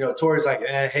Torrey's like,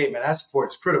 hey man, that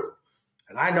support is critical.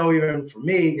 And I know even for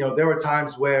me, there were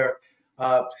times where,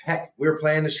 we were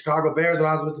playing the Chicago Bears when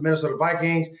I was with the Minnesota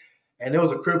Vikings, and it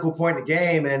was a critical point in the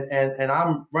game, and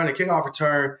I'm running a kickoff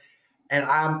return, and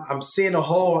I'm seeing the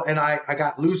hole, and I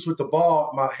got loose with the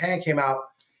ball. My hand came out,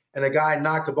 and the guy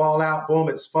knocked the ball out. Boom,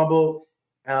 it's fumbled.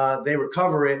 They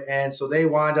recover it, and so they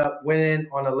wind up winning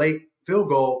on a late field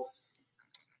goal.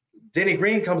 Denny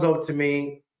Green comes over to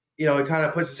me. He kind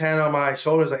of puts his hand on my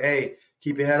shoulders like, hey,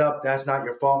 keep your head up. That's not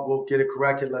your fault. We'll get it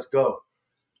corrected. Let's go.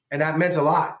 And that meant a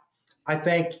lot. I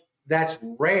think that's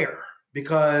rare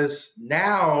because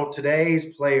now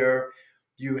today's player,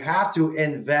 you have to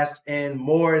invest in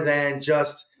more than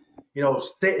just,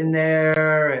 sitting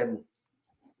there and,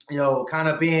 kind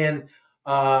of being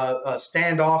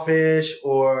standoffish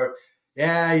or,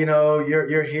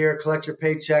 you're here, collect your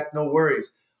paycheck, no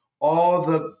worries. All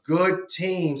the good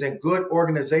teams and good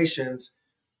organizations,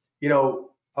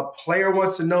 a player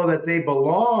wants to know that they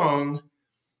belong,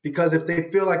 because if they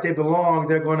feel like they belong,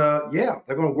 they're going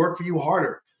to work for you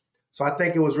harder. So I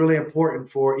think it was really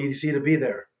important for EDC to be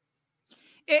there.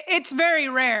 It's very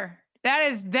rare.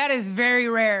 That is very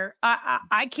rare.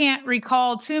 I can't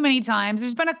recall too many times.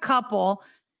 There's been a couple.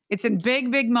 It's in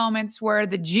big moments where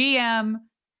the GM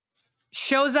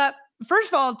shows up, first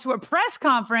of all, to a press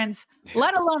conference,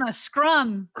 let alone a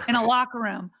scrum in a locker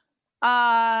room.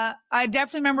 I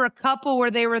definitely remember a couple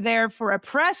where they were there for a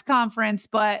press conference,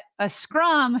 but a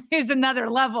scrum is another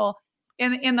level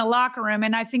in the locker room.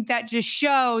 And I think that just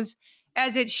shows,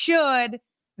 as it should,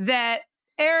 that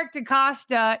Eric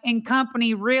DeCosta and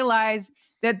company realize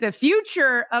that the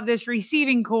future of this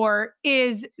receiving corps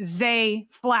is Zay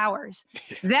Flowers.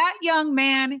 That young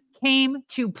man came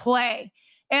to play.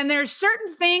 And there's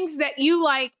certain things that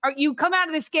you come out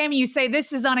of this game and you say,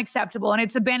 this is unacceptable. And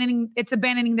it's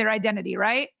abandoning their identity,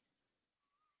 right?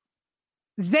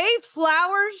 Zay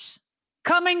Flowers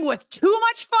coming with too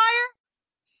much fire.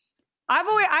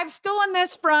 I've stolen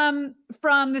this from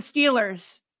the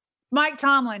Steelers. Mike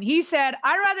Tomlin, he said,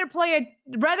 I'd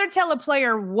rather tell a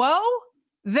player whoa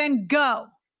than go.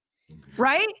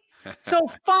 Right? So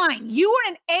fine. You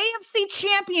were in an AFC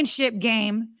championship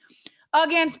game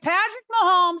against Patrick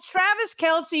Mahomes, Travis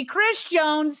Kelce, Chris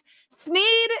Jones,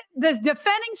 Snead, the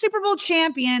defending Super Bowl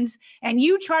champions, and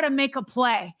you try to make a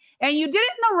play. And you did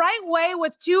it in the right way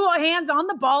with two hands on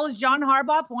the ball, as John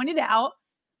Harbaugh pointed out.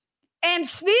 And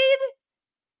Snead,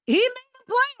 he made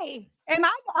the play. And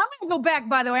I'm going to go back,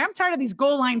 by the way. I'm tired of these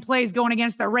goal line plays going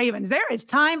against the Ravens. There is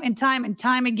time and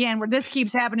time again where this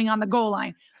keeps happening on the goal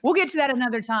line. We'll get to that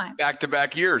another time.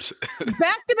 Back-to-back years.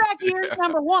 Back-to-back years,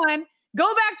 number one. Go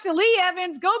back to Lee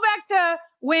Evans. Go back to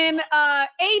when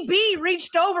AB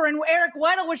reached over and Eric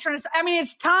Weddle was trying to –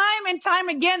 it's time and time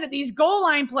again that these goal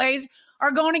line plays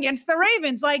are going against the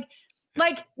Ravens. Like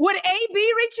would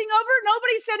AB reaching over?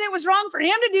 Nobody said it was wrong for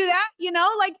him to do that,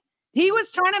 he was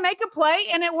trying to make a play,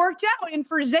 and it worked out. And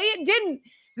for Zay, it didn't.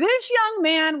 This young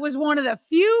man was one of the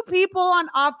few people on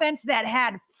offense that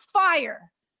had fire.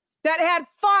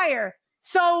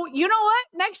 So you know what?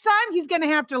 Next time, he's going to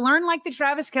have to learn like the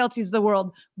Travis Kelce's of the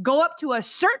world. Go up to a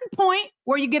certain point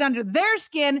where you get under their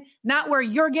skin, not where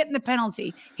you're getting the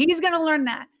penalty. He's going to learn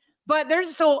that. But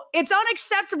it's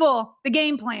unacceptable, the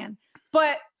game plan.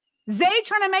 But Zay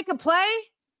trying to make a play,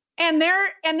 and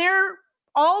they're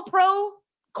all pro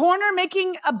corner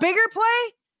making a bigger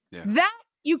play, that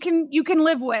you can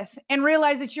live with and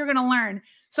realize that you're going to learn.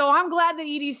 So I'm glad that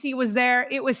EDC was there.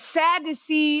 It was sad to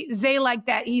see Zay like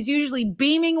that. He's usually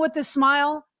beaming with a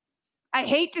smile. I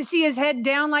hate to see his head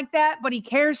down like that, but he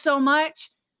cares so much.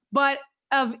 But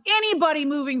of anybody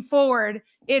moving forward,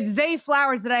 it's Zay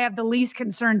Flowers that I have the least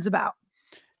concerns about.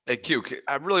 Hey, Q,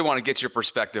 I really want to get your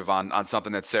perspective on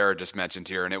something that Sarah just mentioned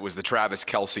here, and it was the Travis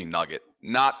Kelce nugget.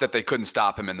 Not that they couldn't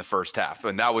stop him in the first half,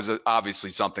 and that was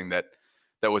obviously something that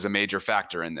was a major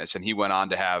factor in this. And he went on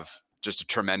to have just a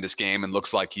tremendous game and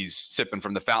looks like he's sipping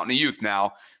from the fountain of youth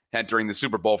now, entering the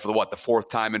Super Bowl for the fourth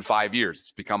time in 5 years.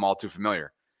 It's become all too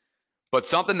familiar. But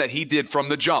something that he did from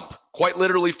the jump, quite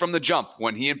literally from the jump,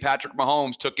 when he and Patrick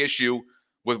Mahomes took issue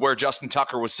with where Justin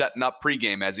Tucker was setting up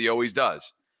pregame, as he always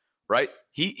does, right?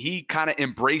 He kind of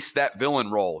embraced that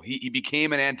villain role. He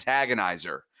became an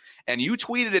antagonizer. And you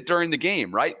tweeted it during the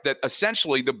game, right? That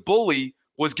essentially the bully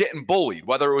was getting bullied,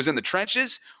 whether it was in the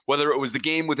trenches, whether it was the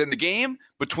game within the game,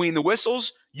 between the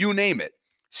whistles, you name it.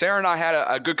 Sarah and I had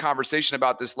a good conversation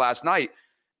about this last night.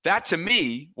 That, to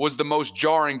me, was the most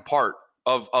jarring part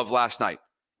of last night.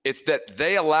 It's that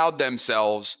they allowed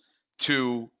themselves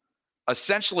to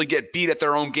essentially get beat at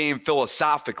their own game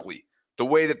philosophically, the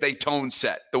way that they tone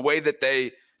set, the way that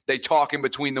they talk in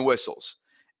between the whistles.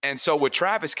 And so with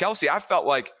Travis Kelce, I felt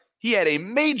like he had a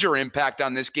major impact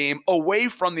on this game away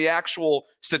from the actual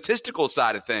statistical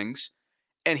side of things,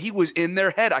 and he was in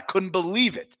their head. I couldn't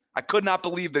believe it. I could not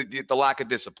believe the lack of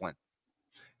discipline.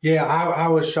 Yeah, I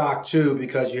was shocked too,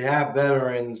 because you have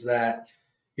veterans that,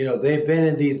 they've been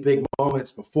in these big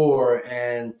moments before.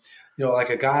 And, like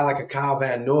a guy like a Kyle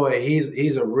Van Noy,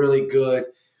 he's a really good,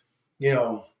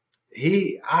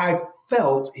 I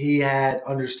felt he had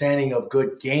understanding of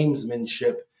good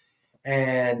gamesmanship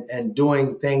and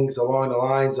doing things along the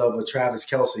lines of a Travis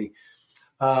Kelce.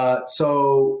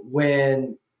 So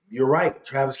when you're right,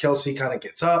 Travis Kelce kind of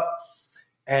gets up,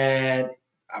 and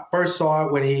I first saw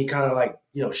it when he kind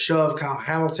of shoved Kyle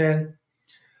Hamilton.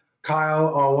 Kyle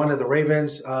on one of the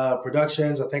Ravens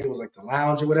productions, I think it was like The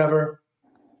Lounge or whatever,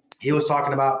 he was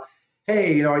talking about,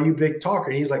 hey, are you a big talker?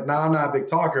 And he's like, no, I'm not a big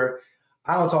talker.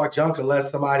 I don't talk junk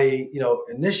unless somebody,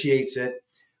 initiates it.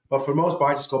 But for the most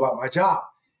part, I just go about my job.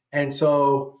 And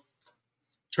so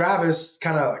Travis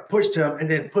kind of pushed him, and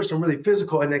then pushed him really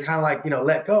physical, and then kind of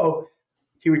let go.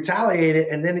 He retaliated,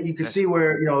 and then you could see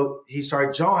where, he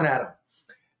started jawing at him.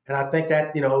 And I think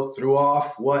that, threw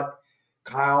off what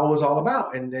Kyle was all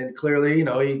about. And then clearly, he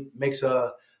makes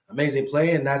a amazing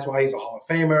play, and that's why he's a Hall of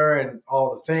Famer and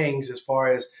all the things, as far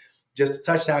as just a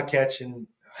touchdown catch and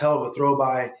hell of a throw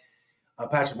by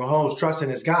Patrick Mahomes, trusting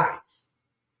his guy.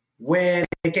 When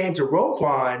it came to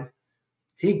Roquan,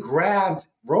 he grabbed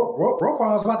Roquan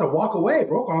was about to walk away.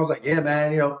 Roquan was like, yeah,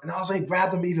 man, and all of a sudden he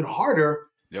grabbed him even harder.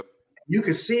 Yep. You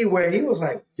could see where he was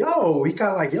like, yo, he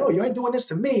kind of like, yo, you ain't doing this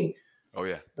to me. Oh,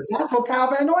 yeah. But that's when Kyle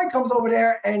Van Noy comes over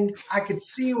there, and I could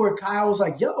see where Kyle was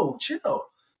like, yo, chill.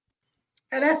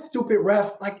 And that stupid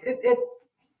ref,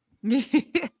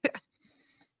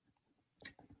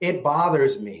 it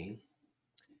bothers me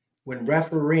when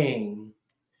refereeing,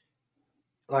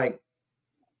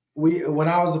 when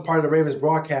I was a part of the Ravens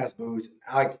broadcast booth,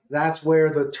 that's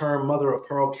where the term mother of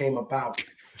pearl came about.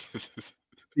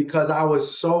 Because I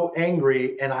was so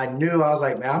angry, and I knew, I was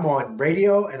like, man, I'm on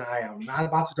radio, and I am not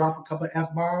about to drop a couple of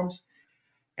F-bombs.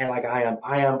 And I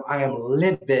am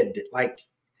livid,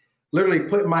 literally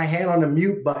putting my hand on the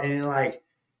mute button and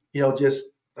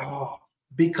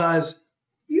because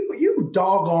you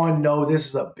doggone know this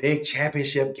is a big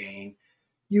championship game.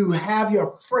 You have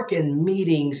your freaking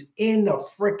meetings in the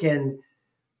freaking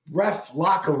ref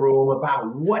locker room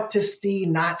about what to see,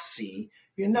 not see.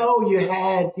 You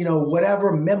had,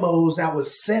 whatever memos that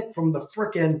was sent from the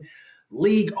freaking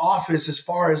league office as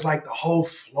far as the whole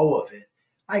flow of it.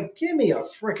 Give me a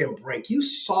freaking break. You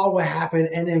saw what happened,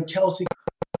 and then Kelce,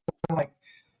 and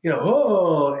you're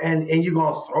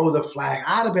going to throw the flag.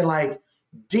 I'd have been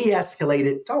de-escalate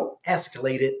it. Don't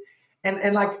escalate it.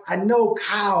 And I know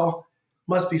Kyle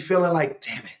must be feeling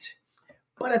damn it.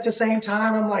 But at the same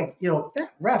time, I'm that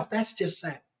ref, that's just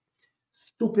that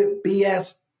stupid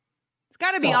BS. It's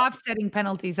got to be offsetting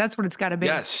penalties. That's what it's got to be.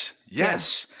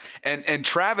 Yes. And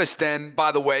Travis then,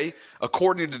 by the way,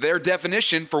 according to their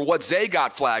definition for what Zay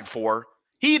got flagged for,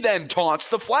 he then taunts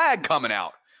the flag coming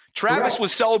out. Travis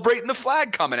was celebrating the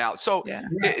flag coming out. So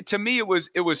to me, it was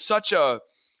such a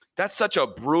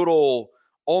brutal,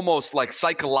 almost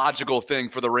psychological thing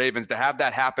for the Ravens to have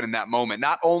that happen in that moment.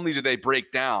 Not only do they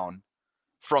break down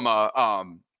from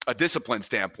a discipline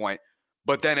standpoint,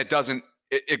 but then it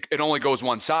only goes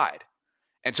one side.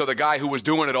 And so the guy who was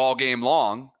doing it all game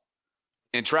long,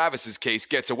 in Travis's case,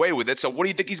 gets away with it. So what do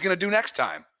you think he's going to do next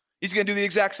time? He's going to do the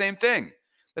exact same thing.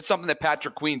 That's something that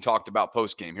Patrick Queen talked about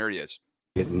post-game. Here he is.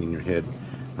 Getting in your head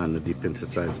on the defensive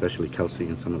side, especially Kelce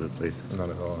in some of the plays. Not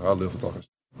at all. I live for talking.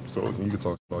 So you can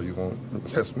talk all you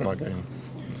want. That's my game.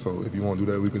 So if you want to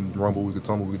do that, we can rumble, we can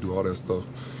tumble, we can do all that stuff.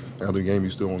 After the game, you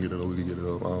still won't get it up, we can get it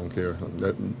up. I don't care.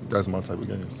 That's my type of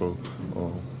game. So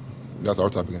that's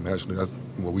our type of game, actually. That's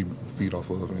what we feed off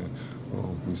of. And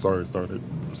we started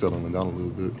settling down a little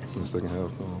bit in the second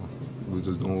half. We're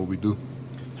just doing what we do.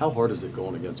 How hard is it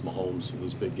going against Mahomes in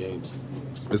these big games?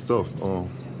 It's tough.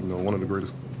 One of the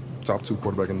greatest top two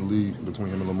quarterback in the league between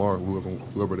him and Lamar,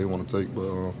 whoever they want to take.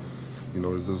 But,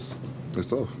 it's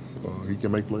tough. He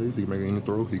can make plays. He can make any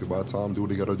throw. He can buy time, do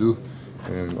what he got to do.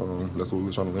 And that's what we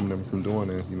were trying to limit him from doing.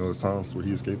 And, there's times where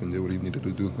he escaped and did what he needed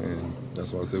to do. And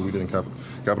that's why I said we didn't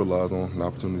capitalize on the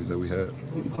opportunities that we had.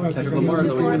 Patrick, Lamar's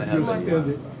always going to have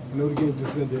that. I know the game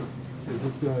just ended. Is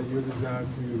it your desire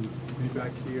to be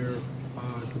back here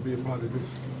to be a part of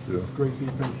this great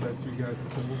defense that you guys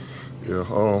assembled? Yeah,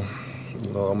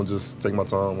 I'm going to just take my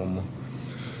time. I'm going to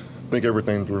think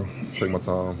everything through, take my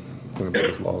time, think about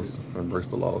this loss, embrace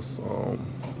the loss.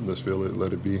 Just feel it,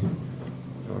 let it be.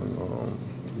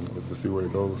 Just see where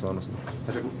it goes, honestly.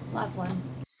 Last one.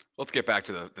 Let's get back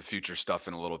to the future stuff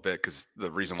in a little bit, because the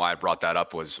reason why I brought that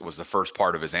up was the first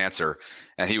part of his answer,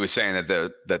 and he was saying that's the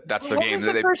game. What was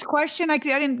the first question? I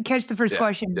didn't catch the first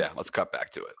question. Yeah, let's cut back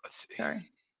to it. Let's see. Sorry.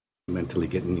 Mentally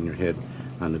getting in your head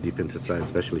on the defensive side,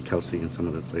 especially Kelsey and some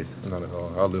of the plays. Not at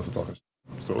all. I live for talking.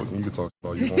 So you can talk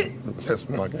all you want. That's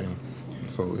my game.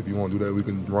 So if you want to do that, we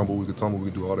can rumble, we can tumble,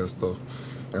 we can do all that stuff.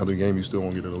 After the game, you still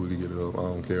won't get it up, we can get it up. I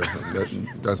don't care.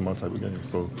 That's my type of game.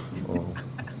 So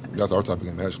that's our type of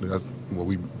game, actually. That's what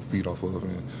we feed off of.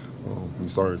 And we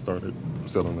started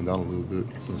settling down a little bit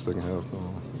in the second half.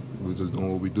 We're just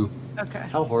doing what we do. Okay.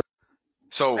 How hard?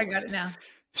 So I got it now.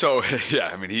 So, yeah,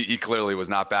 I mean, he clearly was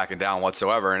not backing down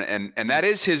whatsoever. And that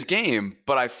is his game.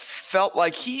 But I felt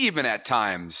like he even at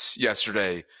times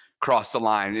yesterday crossed the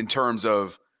line in terms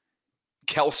of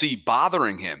Kelsey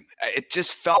bothering him. It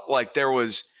just felt like there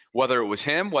was, whether it was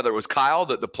him, whether it was Kyle,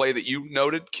 the play that you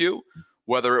noted, Q,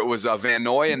 whether it was Van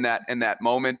Noy in that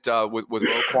moment with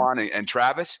Roquan and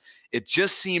Travis, it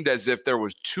just seemed as if there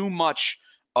was too much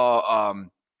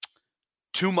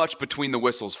between the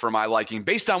whistles for my liking,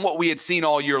 based on what we had seen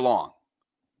all year long.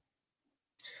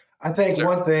 I think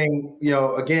one thing,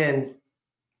 again,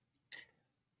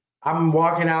 I'm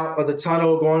walking out of the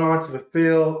tunnel, going on to the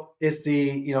field. It's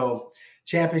the,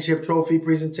 championship trophy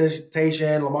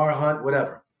presentation, Lamar Hunt,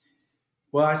 whatever.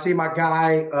 Well, I see my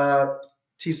guy,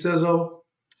 T-Sizzle,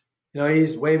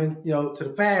 he's waving, to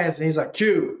the fans, and he's like,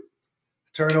 Q,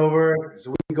 turnover.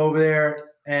 So we go over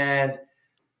there, and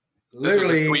literally, this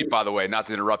was a tweet, by the way, not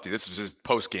to interrupt you. This was his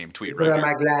post-game tweet, put right? on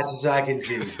my glasses so I can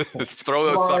see. Throw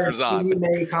those suckers on. He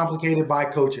made complicated by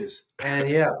coaches, and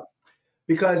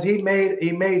because he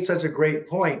made such a great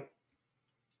point.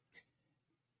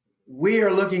 We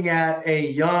are looking at a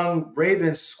young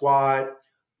Ravens squad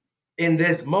in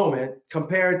this moment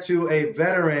compared to a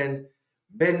veteran,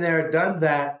 been there, done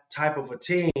that type of a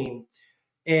team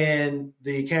in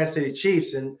the Kansas City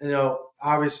Chiefs. And,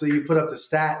 obviously you put up the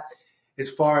stat as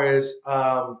far as,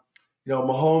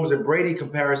 Mahomes and Brady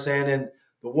comparison, and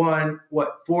the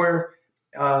 4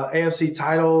 AFC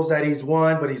titles that he's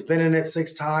won, but he's been in it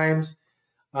 6 times.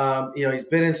 He's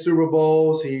been in Super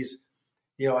Bowls. He's,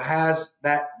 has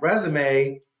that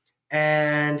resume.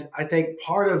 And I think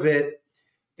part of it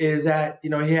is that, he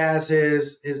has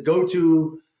his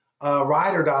go-to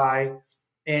ride or die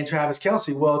in Travis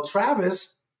Kelce. Well,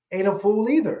 Travis ain't a fool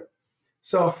either.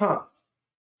 So,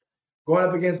 going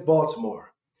up against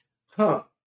Baltimore,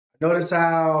 notice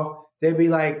how they be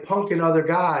like punking other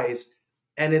guys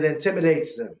and it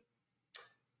intimidates them.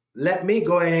 Let me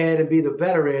go ahead and be the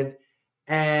veteran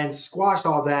and squash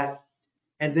all that.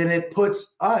 And then it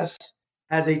puts us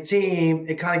as a team,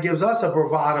 it kind of gives us a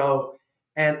bravado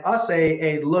and us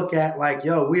a look at like,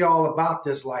 we all about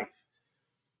this life.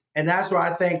 And that's where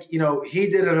I think, he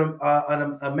did an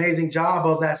amazing job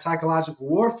of that psychological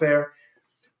warfare.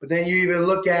 But then you even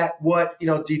look at what,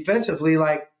 defensively,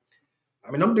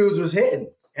 them dudes was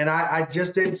hitting. And I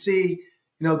just didn't see,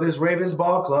 this Ravens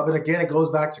ball club. And again, it goes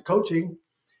back to coaching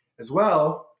as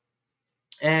well.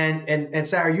 And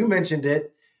Sarah, you mentioned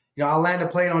it. I'll land a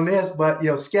plane on this, but,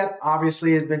 Skep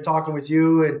obviously has been talking with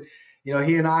you, and,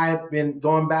 he and I have been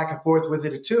going back and forth with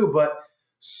it too, but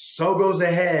so goes the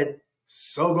head,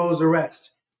 so goes the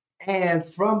rest. And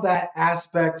from that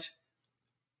aspect,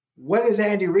 what is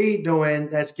Andy Reid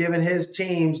doing that's giving his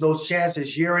teams those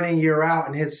chances year in and year out,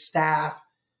 and his staff,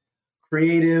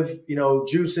 creative,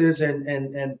 juices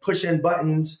and pushing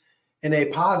buttons in a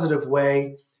positive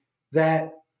way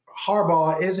that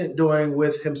Harbaugh isn't doing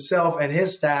with himself and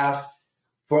his staff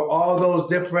for all those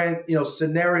different,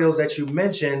 scenarios that you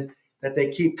mentioned that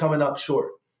they keep coming up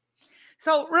short?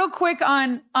 So real quick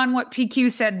on what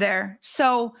PQ said there.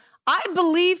 So I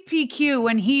believe PQ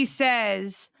when he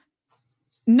says,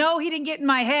 no, he didn't get in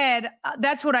my head.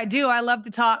 That's what I do. I love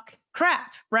to talk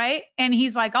crap, right? And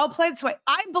he's like, I'll play this way.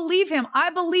 I believe him. I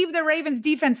believe the Ravens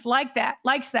defense likes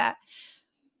that.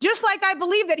 Just like I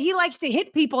believe that he likes to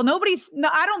hit people.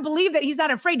 I don't believe that he's not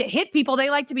afraid to hit people.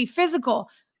 They like to be physical.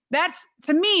 That's,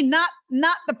 to me, not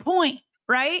the point,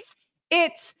 right?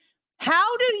 It's how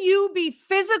do you be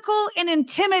physical and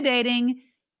intimidating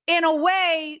in a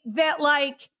way that,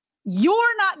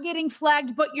 you're not getting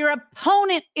flagged, but your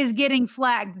opponent is getting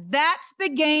flagged. That's the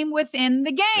game within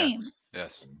the game.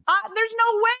 Yes. There's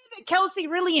no way that Kelsey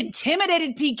really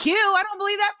intimidated PQ. I don't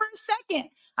believe that for a second.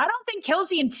 I don't think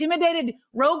Kelsey intimidated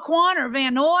Roquan or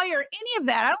Van Noy or any of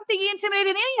that. I don't think he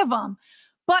intimidated any of them.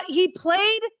 But he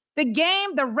played the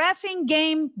game, the reffing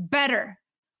game, better.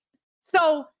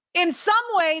 So in some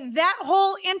way, that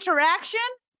whole interaction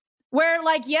where,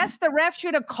 yes, the ref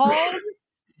should have called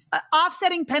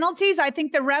offsetting penalties. I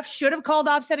think the ref should have called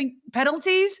offsetting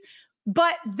penalties.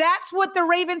 But that's what the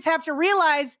Ravens have to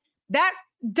realize. That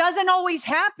doesn't always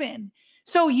happen.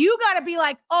 So you got to be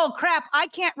like, oh, crap, I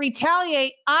can't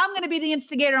retaliate. I'm going to be the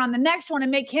instigator on the next one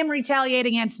and make him retaliate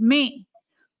against me.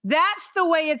 That's the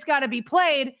way it's got to be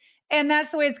played, and that's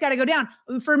the way it's got to go down.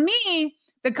 For me,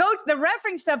 the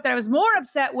refereeing stuff that I was more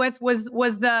upset with was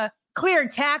the clear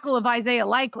tackle of Isaiah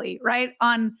Likely, right,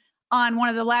 on one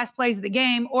of the last plays of the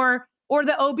game, or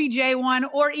the OBJ one,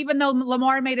 or even though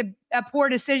Lamar made a poor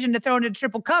decision to throw into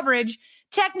triple coverage,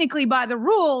 technically by the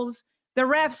rules, the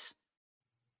refs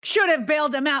should have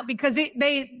bailed him out because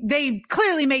they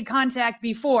clearly made contact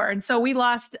before. And so we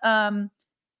lost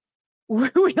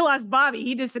Bobby.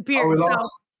 He disappeared.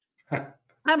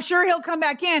 I'm sure he'll come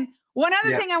back in. One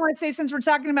other thing I want to say, since we're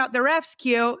talking about the refs,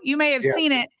 Q, you may have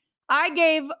seen it. I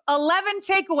gave 11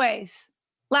 takeaways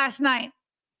last night.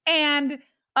 And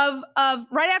of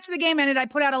right after the game ended, I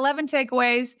put out 11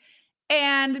 takeaways,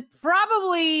 and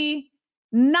probably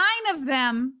 9 of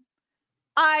them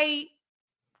I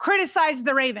criticized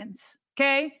the Ravens.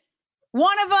 Okay.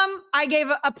 One of them, I gave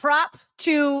a prop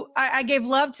to, I gave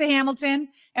love to Hamilton,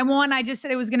 and one I just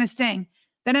said it was going to sting.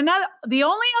 Then the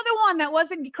only other one that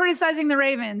wasn't criticizing the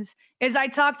Ravens is I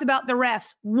talked about the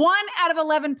refs. 1 out of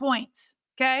 11 points.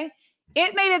 Okay.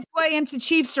 It made its way into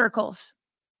Chief circles.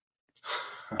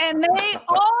 And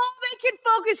all they could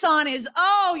focus on is,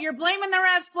 oh, you're blaming the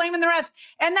refs.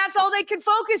 And that's all they could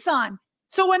focus on.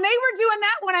 So when they were doing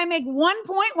that, when I make 1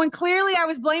 point, when clearly I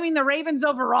was blaming the Ravens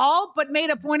overall, but made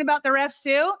a point about the refs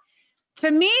too, to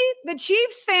me, the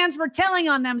Chiefs fans were telling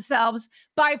on themselves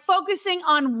by focusing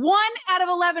on 1 out of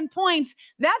 11 points.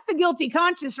 That's a guilty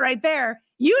conscience right there.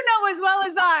 You know as well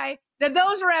as I that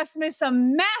those refs missed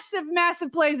some massive,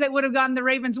 massive plays that would have gone the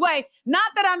Ravens' way.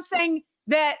 Not that I'm saying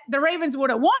that the Ravens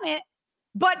would have won it,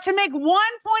 but to make 1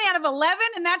 point out of 11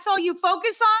 and that's all you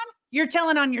focus on, you're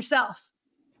telling on yourself.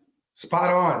 Spot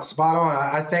on.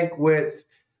 I think with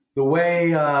the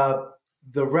way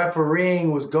the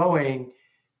refereeing was going,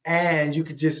 and you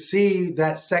could just see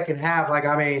that second half, like,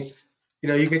 I mean,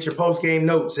 you get your post-game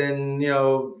notes and,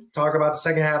 talk about the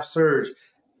second half surge.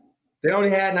 They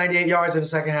only had 98 yards in the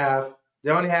second half.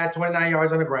 They only had 29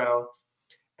 yards on the ground.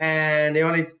 And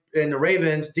the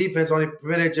Ravens defense only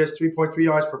permitted just 3.3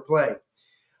 yards per play,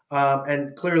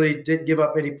 and clearly didn't give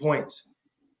up any points.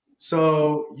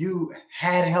 So you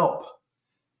had help,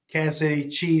 Kansas City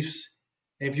Chiefs.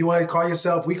 If you want to call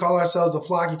yourself, we call ourselves the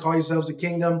flock, you call yourselves the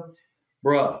kingdom,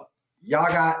 bruh, y'all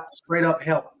got straight up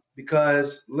help,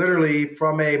 because literally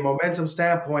from a momentum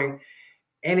standpoint,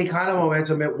 any kind of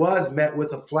momentum, it was met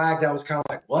with a flag that was kind of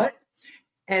like, what?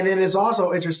 And it is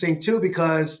also interesting too,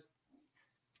 because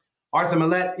Arthur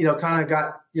Millette, kind of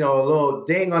got, a little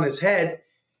ding on his head.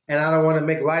 And I don't want to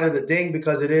make light of the ding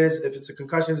because it is, if it's a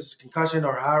concussion, it's a concussion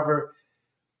or however.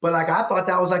 But I thought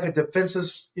that was like a defensive,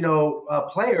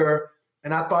 player.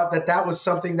 And I thought that was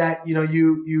something that,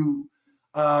 you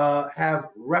have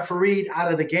refereed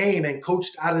out of the game and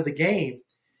coached out of the game.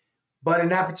 But in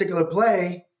that particular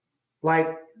play,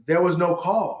 there was no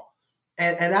call.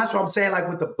 And that's what I'm saying,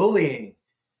 with the bullying,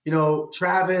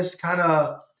 Travis kind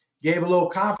of gave a little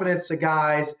confidence to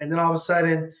guys. And then all of a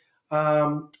sudden,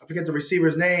 I forget the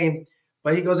receiver's name,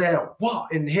 but he goes ahead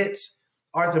and hits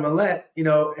Arthur Millette,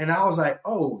 and I was like,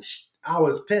 oh, I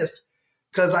was pissed.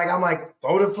 Because, I'm like,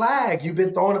 throw the flag. You've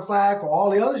been throwing the flag for all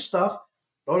the other stuff.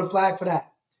 Throw the flag for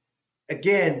that.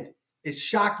 Again, it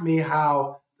shocked me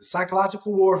how the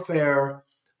psychological warfare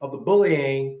of the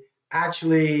bullying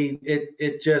actually,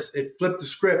 it flipped the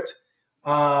script.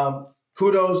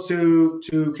 Kudos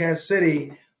to Kansas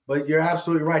City, but you're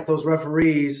absolutely right. Those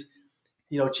referees,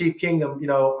 Chief Kingdom,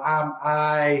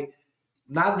 I'm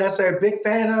not necessarily a big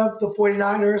fan of the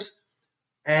 49ers,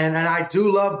 and I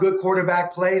do love good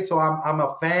quarterback play, so I'm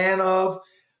a fan of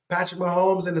Patrick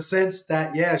Mahomes in the sense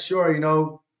that, yeah, sure,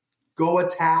 go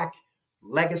attack,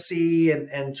 legacy,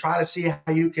 and try to see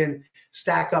how you can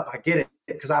stack up. I get it,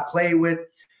 because I play with,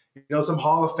 some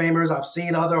Hall of Famers. I've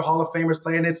seen other Hall of Famers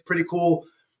play, and it's pretty cool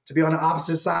to be on the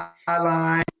opposite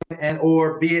sideline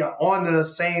or be on the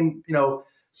same,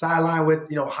 sideline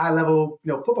with, high-level,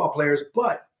 football players.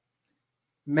 But,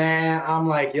 man, I'm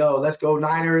like, yo, let's go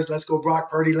Niners. Let's go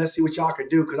Brock Purdy. Let's see what y'all can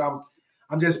do, because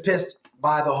I'm just pissed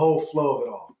by the whole flow of it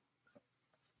all.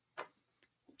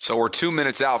 So we're 2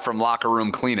 minutes out from locker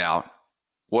room cleanout.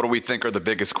 What do we think are the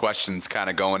biggest questions kind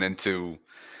of going into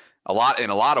in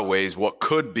a lot of ways, what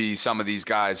could be some of these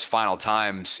guys' final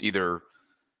times, either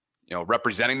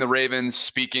representing the Ravens,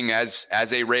 speaking as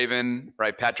a Raven,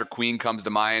 right? Patrick Queen comes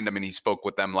to mind. I mean, he spoke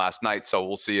with them last night, so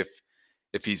we'll see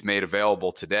if he's made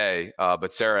available today.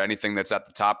 But Sarah, anything that's at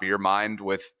the top of your mind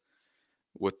with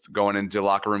going into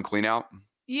locker room cleanout?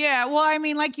 Yeah, well, I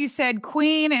mean, like you said,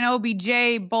 Queen and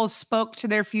OBJ both spoke to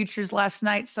their futures last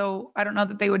night, so I don't know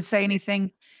that they would say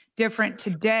anything different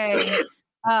today.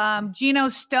 Geno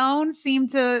Stone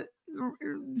seemed to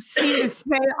seemed to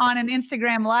say on an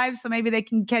Instagram live, so maybe they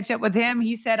can catch up with him.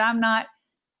 He said, I'm not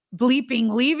bleeping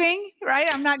leaving, right?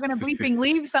 I'm not going to bleeping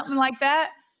leave, something like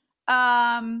that.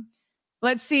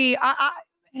 Let's see.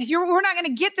 We're not going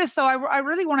to get this, though. I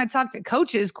really want to talk to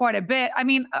coaches quite a bit. I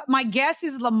mean, my guess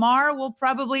is Lamar will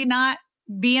probably not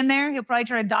be in there. He'll probably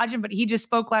try to dodge him, but he just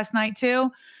spoke last night too.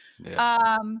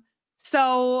 Yeah.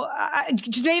 So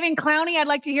Jadeveon Clowney, I'd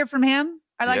like to hear from him.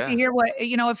 I'd like to hear what,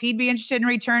 if he'd be interested in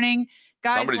returning.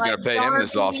 Guys, somebody's like going to pay him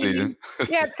this offseason.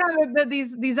 Yeah, it's kind of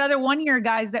these other one-year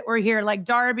guys that were here, like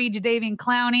Darby, Jadeveon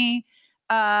Clowney,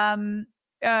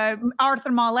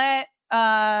 Arthur Maulet,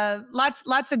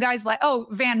 lots of guys like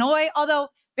Van Noy. Although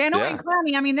Van Noy and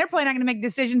Clowney, I mean, they're probably not going to make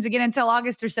decisions again until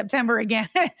August or September again.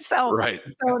 So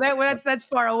that's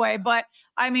far away. But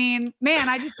I mean, man,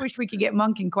 I just wish we could get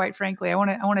Monken. Quite frankly, I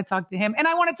want to talk to him, and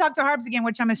I want to talk to Harbs again,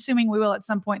 which I'm assuming we will at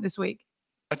some point this week.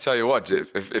 I tell you what,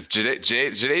 if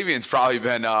Jadeveon's probably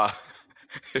been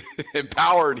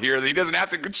empowered here, that he doesn't have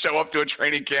to show up to a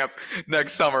training camp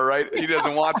next summer, right? He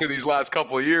doesn't want to these last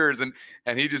couple of years, and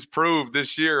he just proved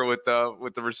this year with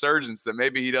the resurgence that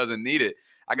maybe he doesn't need it.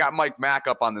 I got Mike Mack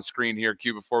up on the screen here,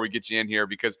 Q, before we get you in here,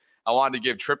 because I wanted to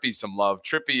give Trippy some love.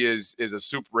 Trippy is a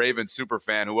Ravens super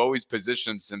fan who always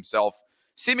positions himself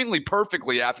seemingly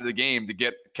perfectly after the game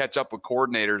to catch up with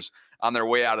coordinators on their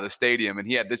way out of the stadium, and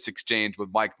he had this exchange with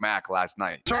Mike Mack last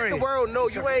night. Let the world know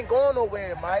you ain't going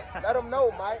nowhere, Mike. Let them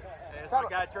know, Mike. It's my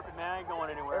guy Trippin', man. I ain't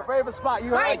going anywhere. Favorite spot. You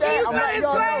heard that? I'm letting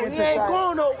y'all know. He ain't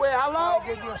going nowhere. Hello?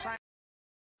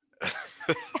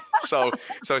 So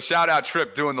shout out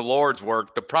Tripp doing the Lord's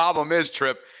work. The problem is,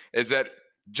 Tripp, is that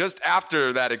just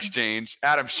after that exchange,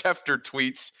 Adam Schefter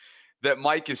tweets that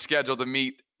Mike is scheduled to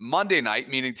meet Monday night,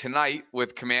 meaning tonight,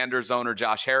 with Commanders owner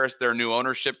Josh Harris, their new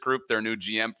ownership group, their new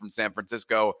GM from San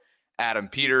Francisco, Adam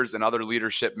Peters, and other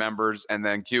leadership members. And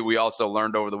then, Q, we also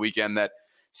learned over the weekend that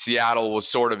Seattle was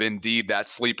sort of indeed that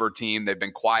sleeper team. They've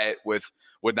been quiet with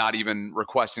not even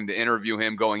requesting to interview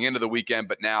him going into the weekend,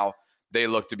 but now they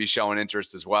look to be showing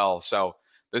interest as well. So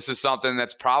this is something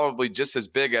that's probably just as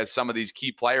big as some of these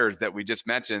key players that we just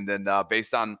mentioned. And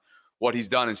based on what he's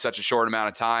done in such a short amount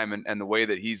of time and the way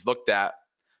that he's looked at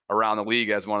around the league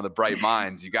as one of the bright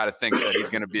minds, you got to think that he's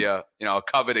going to be a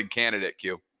coveted candidate,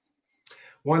 Q.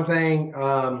 One thing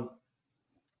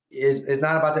is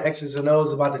not about the X's and O's,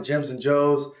 it's about the Jims and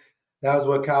Joes. That was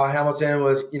what Kyle Hamilton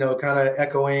was, kind of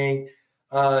echoing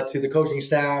to the coaching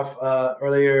staff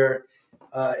earlier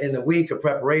in the week of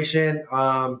preparation.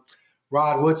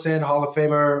 Rod Woodson, Hall of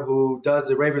Famer, who does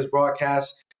the Ravens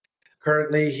broadcast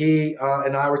currently, he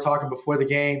and I were talking before the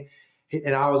game.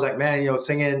 And I was like, man,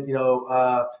 singing,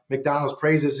 McDonald's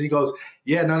praises. He goes,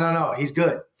 yeah, no, he's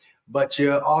good. But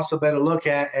you also better look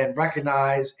at and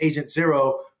recognize Agent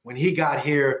Zero when he got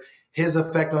here, his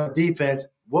effect on defense.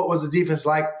 What was the defense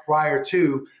like prior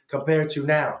to compared to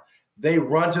now? They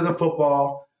run to the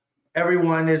football.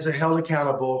 Everyone is held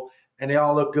accountable, and they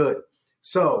all look good.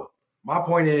 So my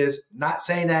point is not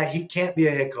saying that he can't be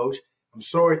a head coach. I'm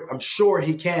sure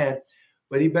he can.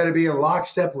 But he better be in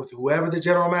lockstep with whoever the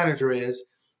general manager is,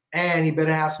 and he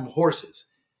better have some horses.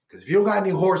 Because if you don't got any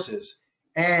horses,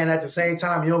 and at the same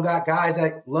time you don't got guys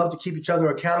that love to keep each other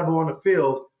accountable on the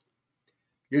field,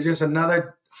 you're just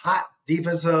another hot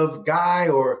defensive guy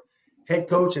or head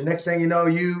coach, and next thing you know,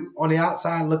 you on the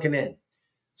outside looking in.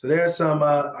 So there's some,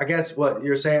 I guess what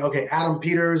you're saying, okay, Adam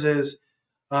Peters is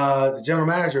the general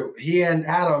manager. He and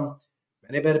Adam,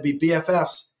 and they better be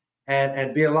BFFs.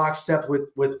 And be in lockstep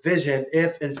with vision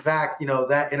if, in fact,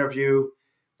 that interview,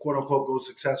 quote unquote, goes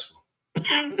successful.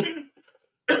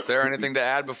 Is there anything to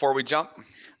add before we jump?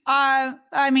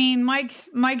 I mean, Mike's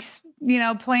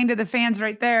playing to the fans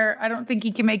right there. I don't think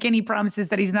he can make any promises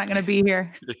that he's not going to be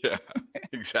here. Yeah,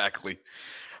 exactly.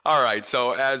 All right.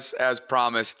 So as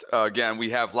promised, again,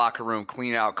 we have locker room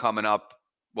clean out coming up.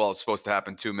 Well, it's supposed to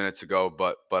happen 2 minutes ago,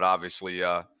 but obviously,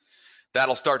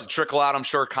 that'll start to trickle out, I'm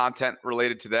sure, content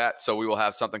related to that. So we will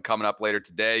have something coming up later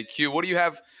today. Q, what do you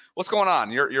have? What's going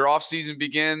on? Your off season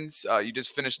begins. You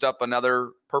just finished up another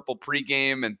Purple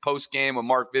pregame and postgame with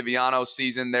Mark Viviano's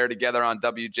season there together on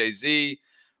WJZ.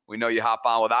 We know you hop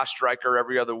on with Ostriker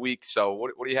every other week. So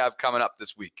what do you have coming up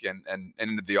this week and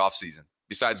into the off season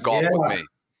besides golf with me?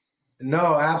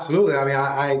 No, absolutely. I mean,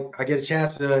 I get a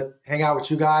chance to hang out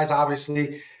with you guys,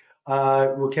 obviously,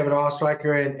 with Kevin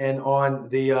Ostriker and on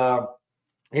the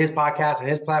his podcast and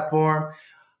his platform.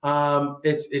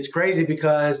 It's crazy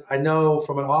because I know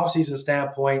from an off-season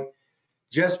standpoint,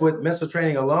 just with mental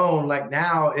training alone, like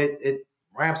now it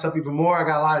ramps up even more. I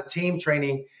got a lot of team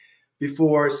training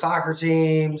before soccer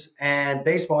teams and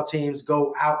baseball teams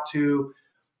go out to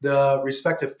the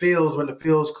respective fields when the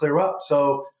fields clear up.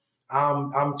 So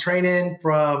I'm training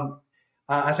from,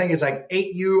 I think it's like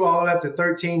 8U all the way up to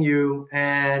 13U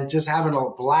and just having a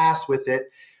blast with it.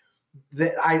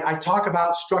 I talk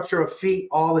about structure of feet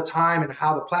all the time and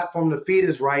how the platform of the feet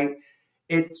is right.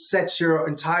 It sets your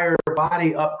entire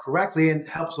body up correctly and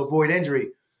helps avoid injury.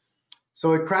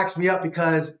 So it cracks me up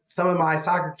because some of my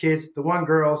soccer kids, the one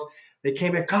girls, they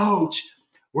came in, coach,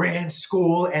 we're in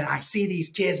school and I see these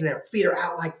kids and their feet are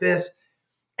out like this.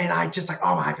 And I just like,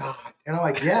 oh my God. And I'm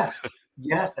like, yes,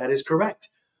 that is correct.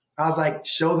 I was like,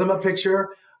 show them a picture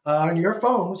on your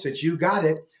phone, since you got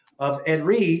it, of Ed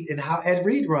Reed and how Ed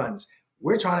Reed runs.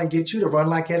 We're trying to get you to run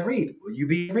like Ed Reed. Will you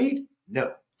be Ed Reed?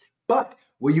 No. But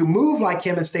will you move like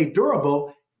him and stay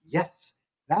durable? Yes.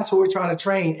 That's what we're trying to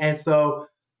train. And so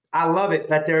I love it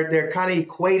that they're kind of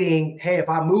equating, hey, if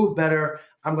I move better,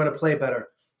 I'm going to play better.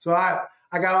 So I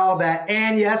got all that.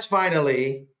 And yes,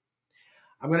 finally,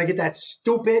 I'm going to get that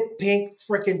stupid pink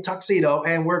freaking tuxedo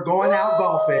and we're going out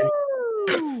golfing.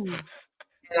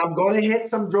 And I'm going to hit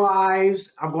some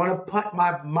drives. I'm going to put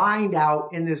my mind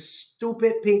out in this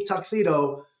stupid pink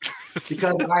tuxedo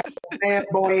because I'm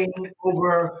fanboying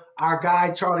over our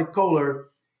guy, Charlie Kohler.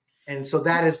 And so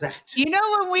that is that. You know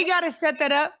when we got to set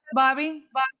that up, Bobby?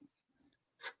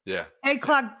 Yeah. Ed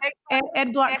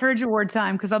Block Courage Award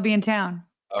time because I'll be in town.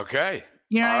 Okay.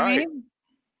 You know what I mean?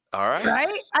 All right.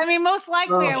 Right? I mean, most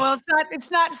likely, well,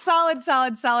 it's not solid,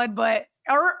 but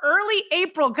early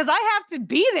April, because I have to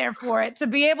be there for it to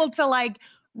be able to like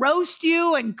roast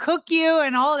you and cook you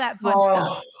and all that fun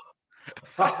stuff.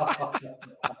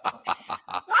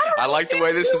 I like the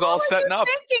way this is all setting up.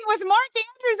 Thinking with Mark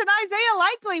Andrews and Isaiah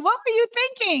Likely, what were you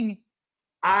thinking?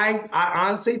 I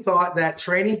honestly thought that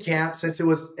training camp, since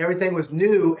everything was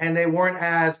new and they weren't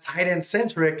as tight end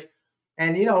centric,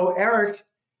 and you know, Eric,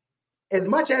 as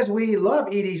much as we love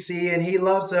EDC and he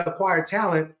loves to acquire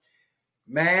talent,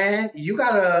 man, you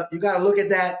gotta look at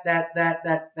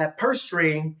that purse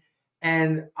string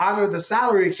and honor the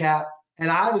salary cap.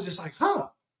 And I was just like,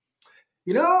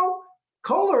 you know,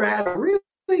 Kohler had a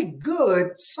really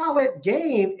good, solid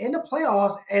game in the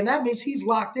playoffs, and that means he's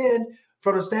locked in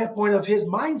from the standpoint of his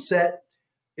mindset.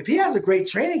 If he has a great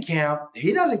training camp,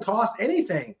 he doesn't cost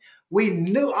anything.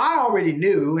 I already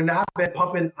knew, and I've been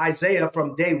pumping Isaiah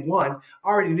from day one. I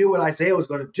already knew what Isaiah was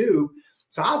going to do.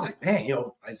 So I was like, man, you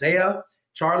know, Isaiah,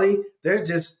 Charlie, they're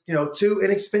just, you know, two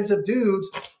inexpensive dudes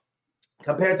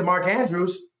compared to Mark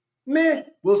Andrews. Meh,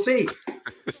 we'll see.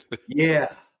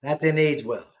 Yeah, that didn't age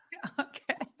well.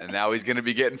 Okay. And now he's going to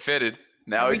be getting fitted.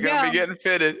 And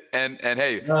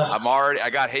hey, I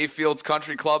got Hayfields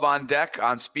Country Club on deck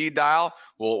on speed dial.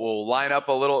 We'll line up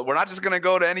a little. We're not just going to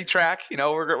go to any track. You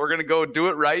know, we're going to go do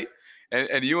it right.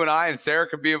 And you and I and Sarah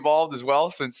could be involved as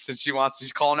well since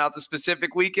she's calling out the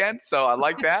specific weekend. So I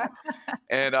like that.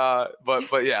 And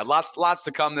but yeah, lots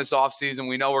to come this off season.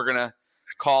 We know we're going to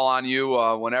call on you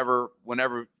whenever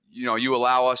you know you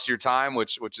allow us your time,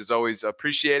 which is always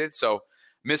appreciated. So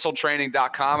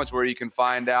MissilTraining.com is where you can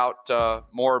find out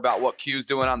more about what Q's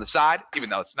doing on the side, even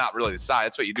though it's not really the side.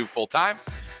 That's what you do full time.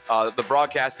 The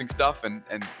broadcasting stuff and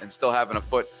still having a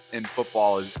foot in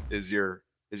football is your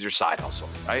side hustle,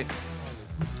 right?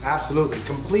 Absolutely.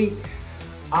 Complete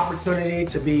opportunity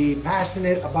to be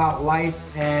passionate about life,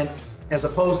 and as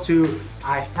opposed to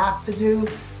I have to do,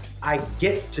 I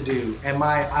get to do. And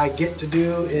my I get to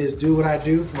do is do what I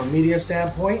do from a media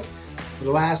standpoint for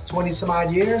the last 20 some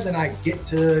odd years, and I get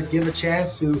to give a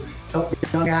chance to help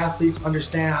young athletes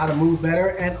understand how to move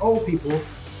better, and old people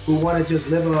who want to just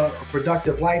live a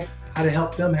productive life, how to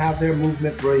help them have their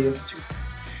movement brilliance too.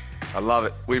 I love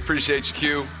it. We appreciate you,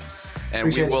 Q.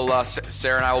 And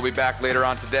Sarah and I will be back later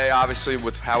on today, obviously,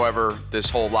 with however this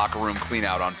whole locker room clean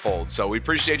out unfolds. So we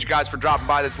appreciate you guys for dropping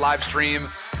by this live stream,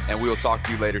 and we will talk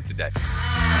to you later today.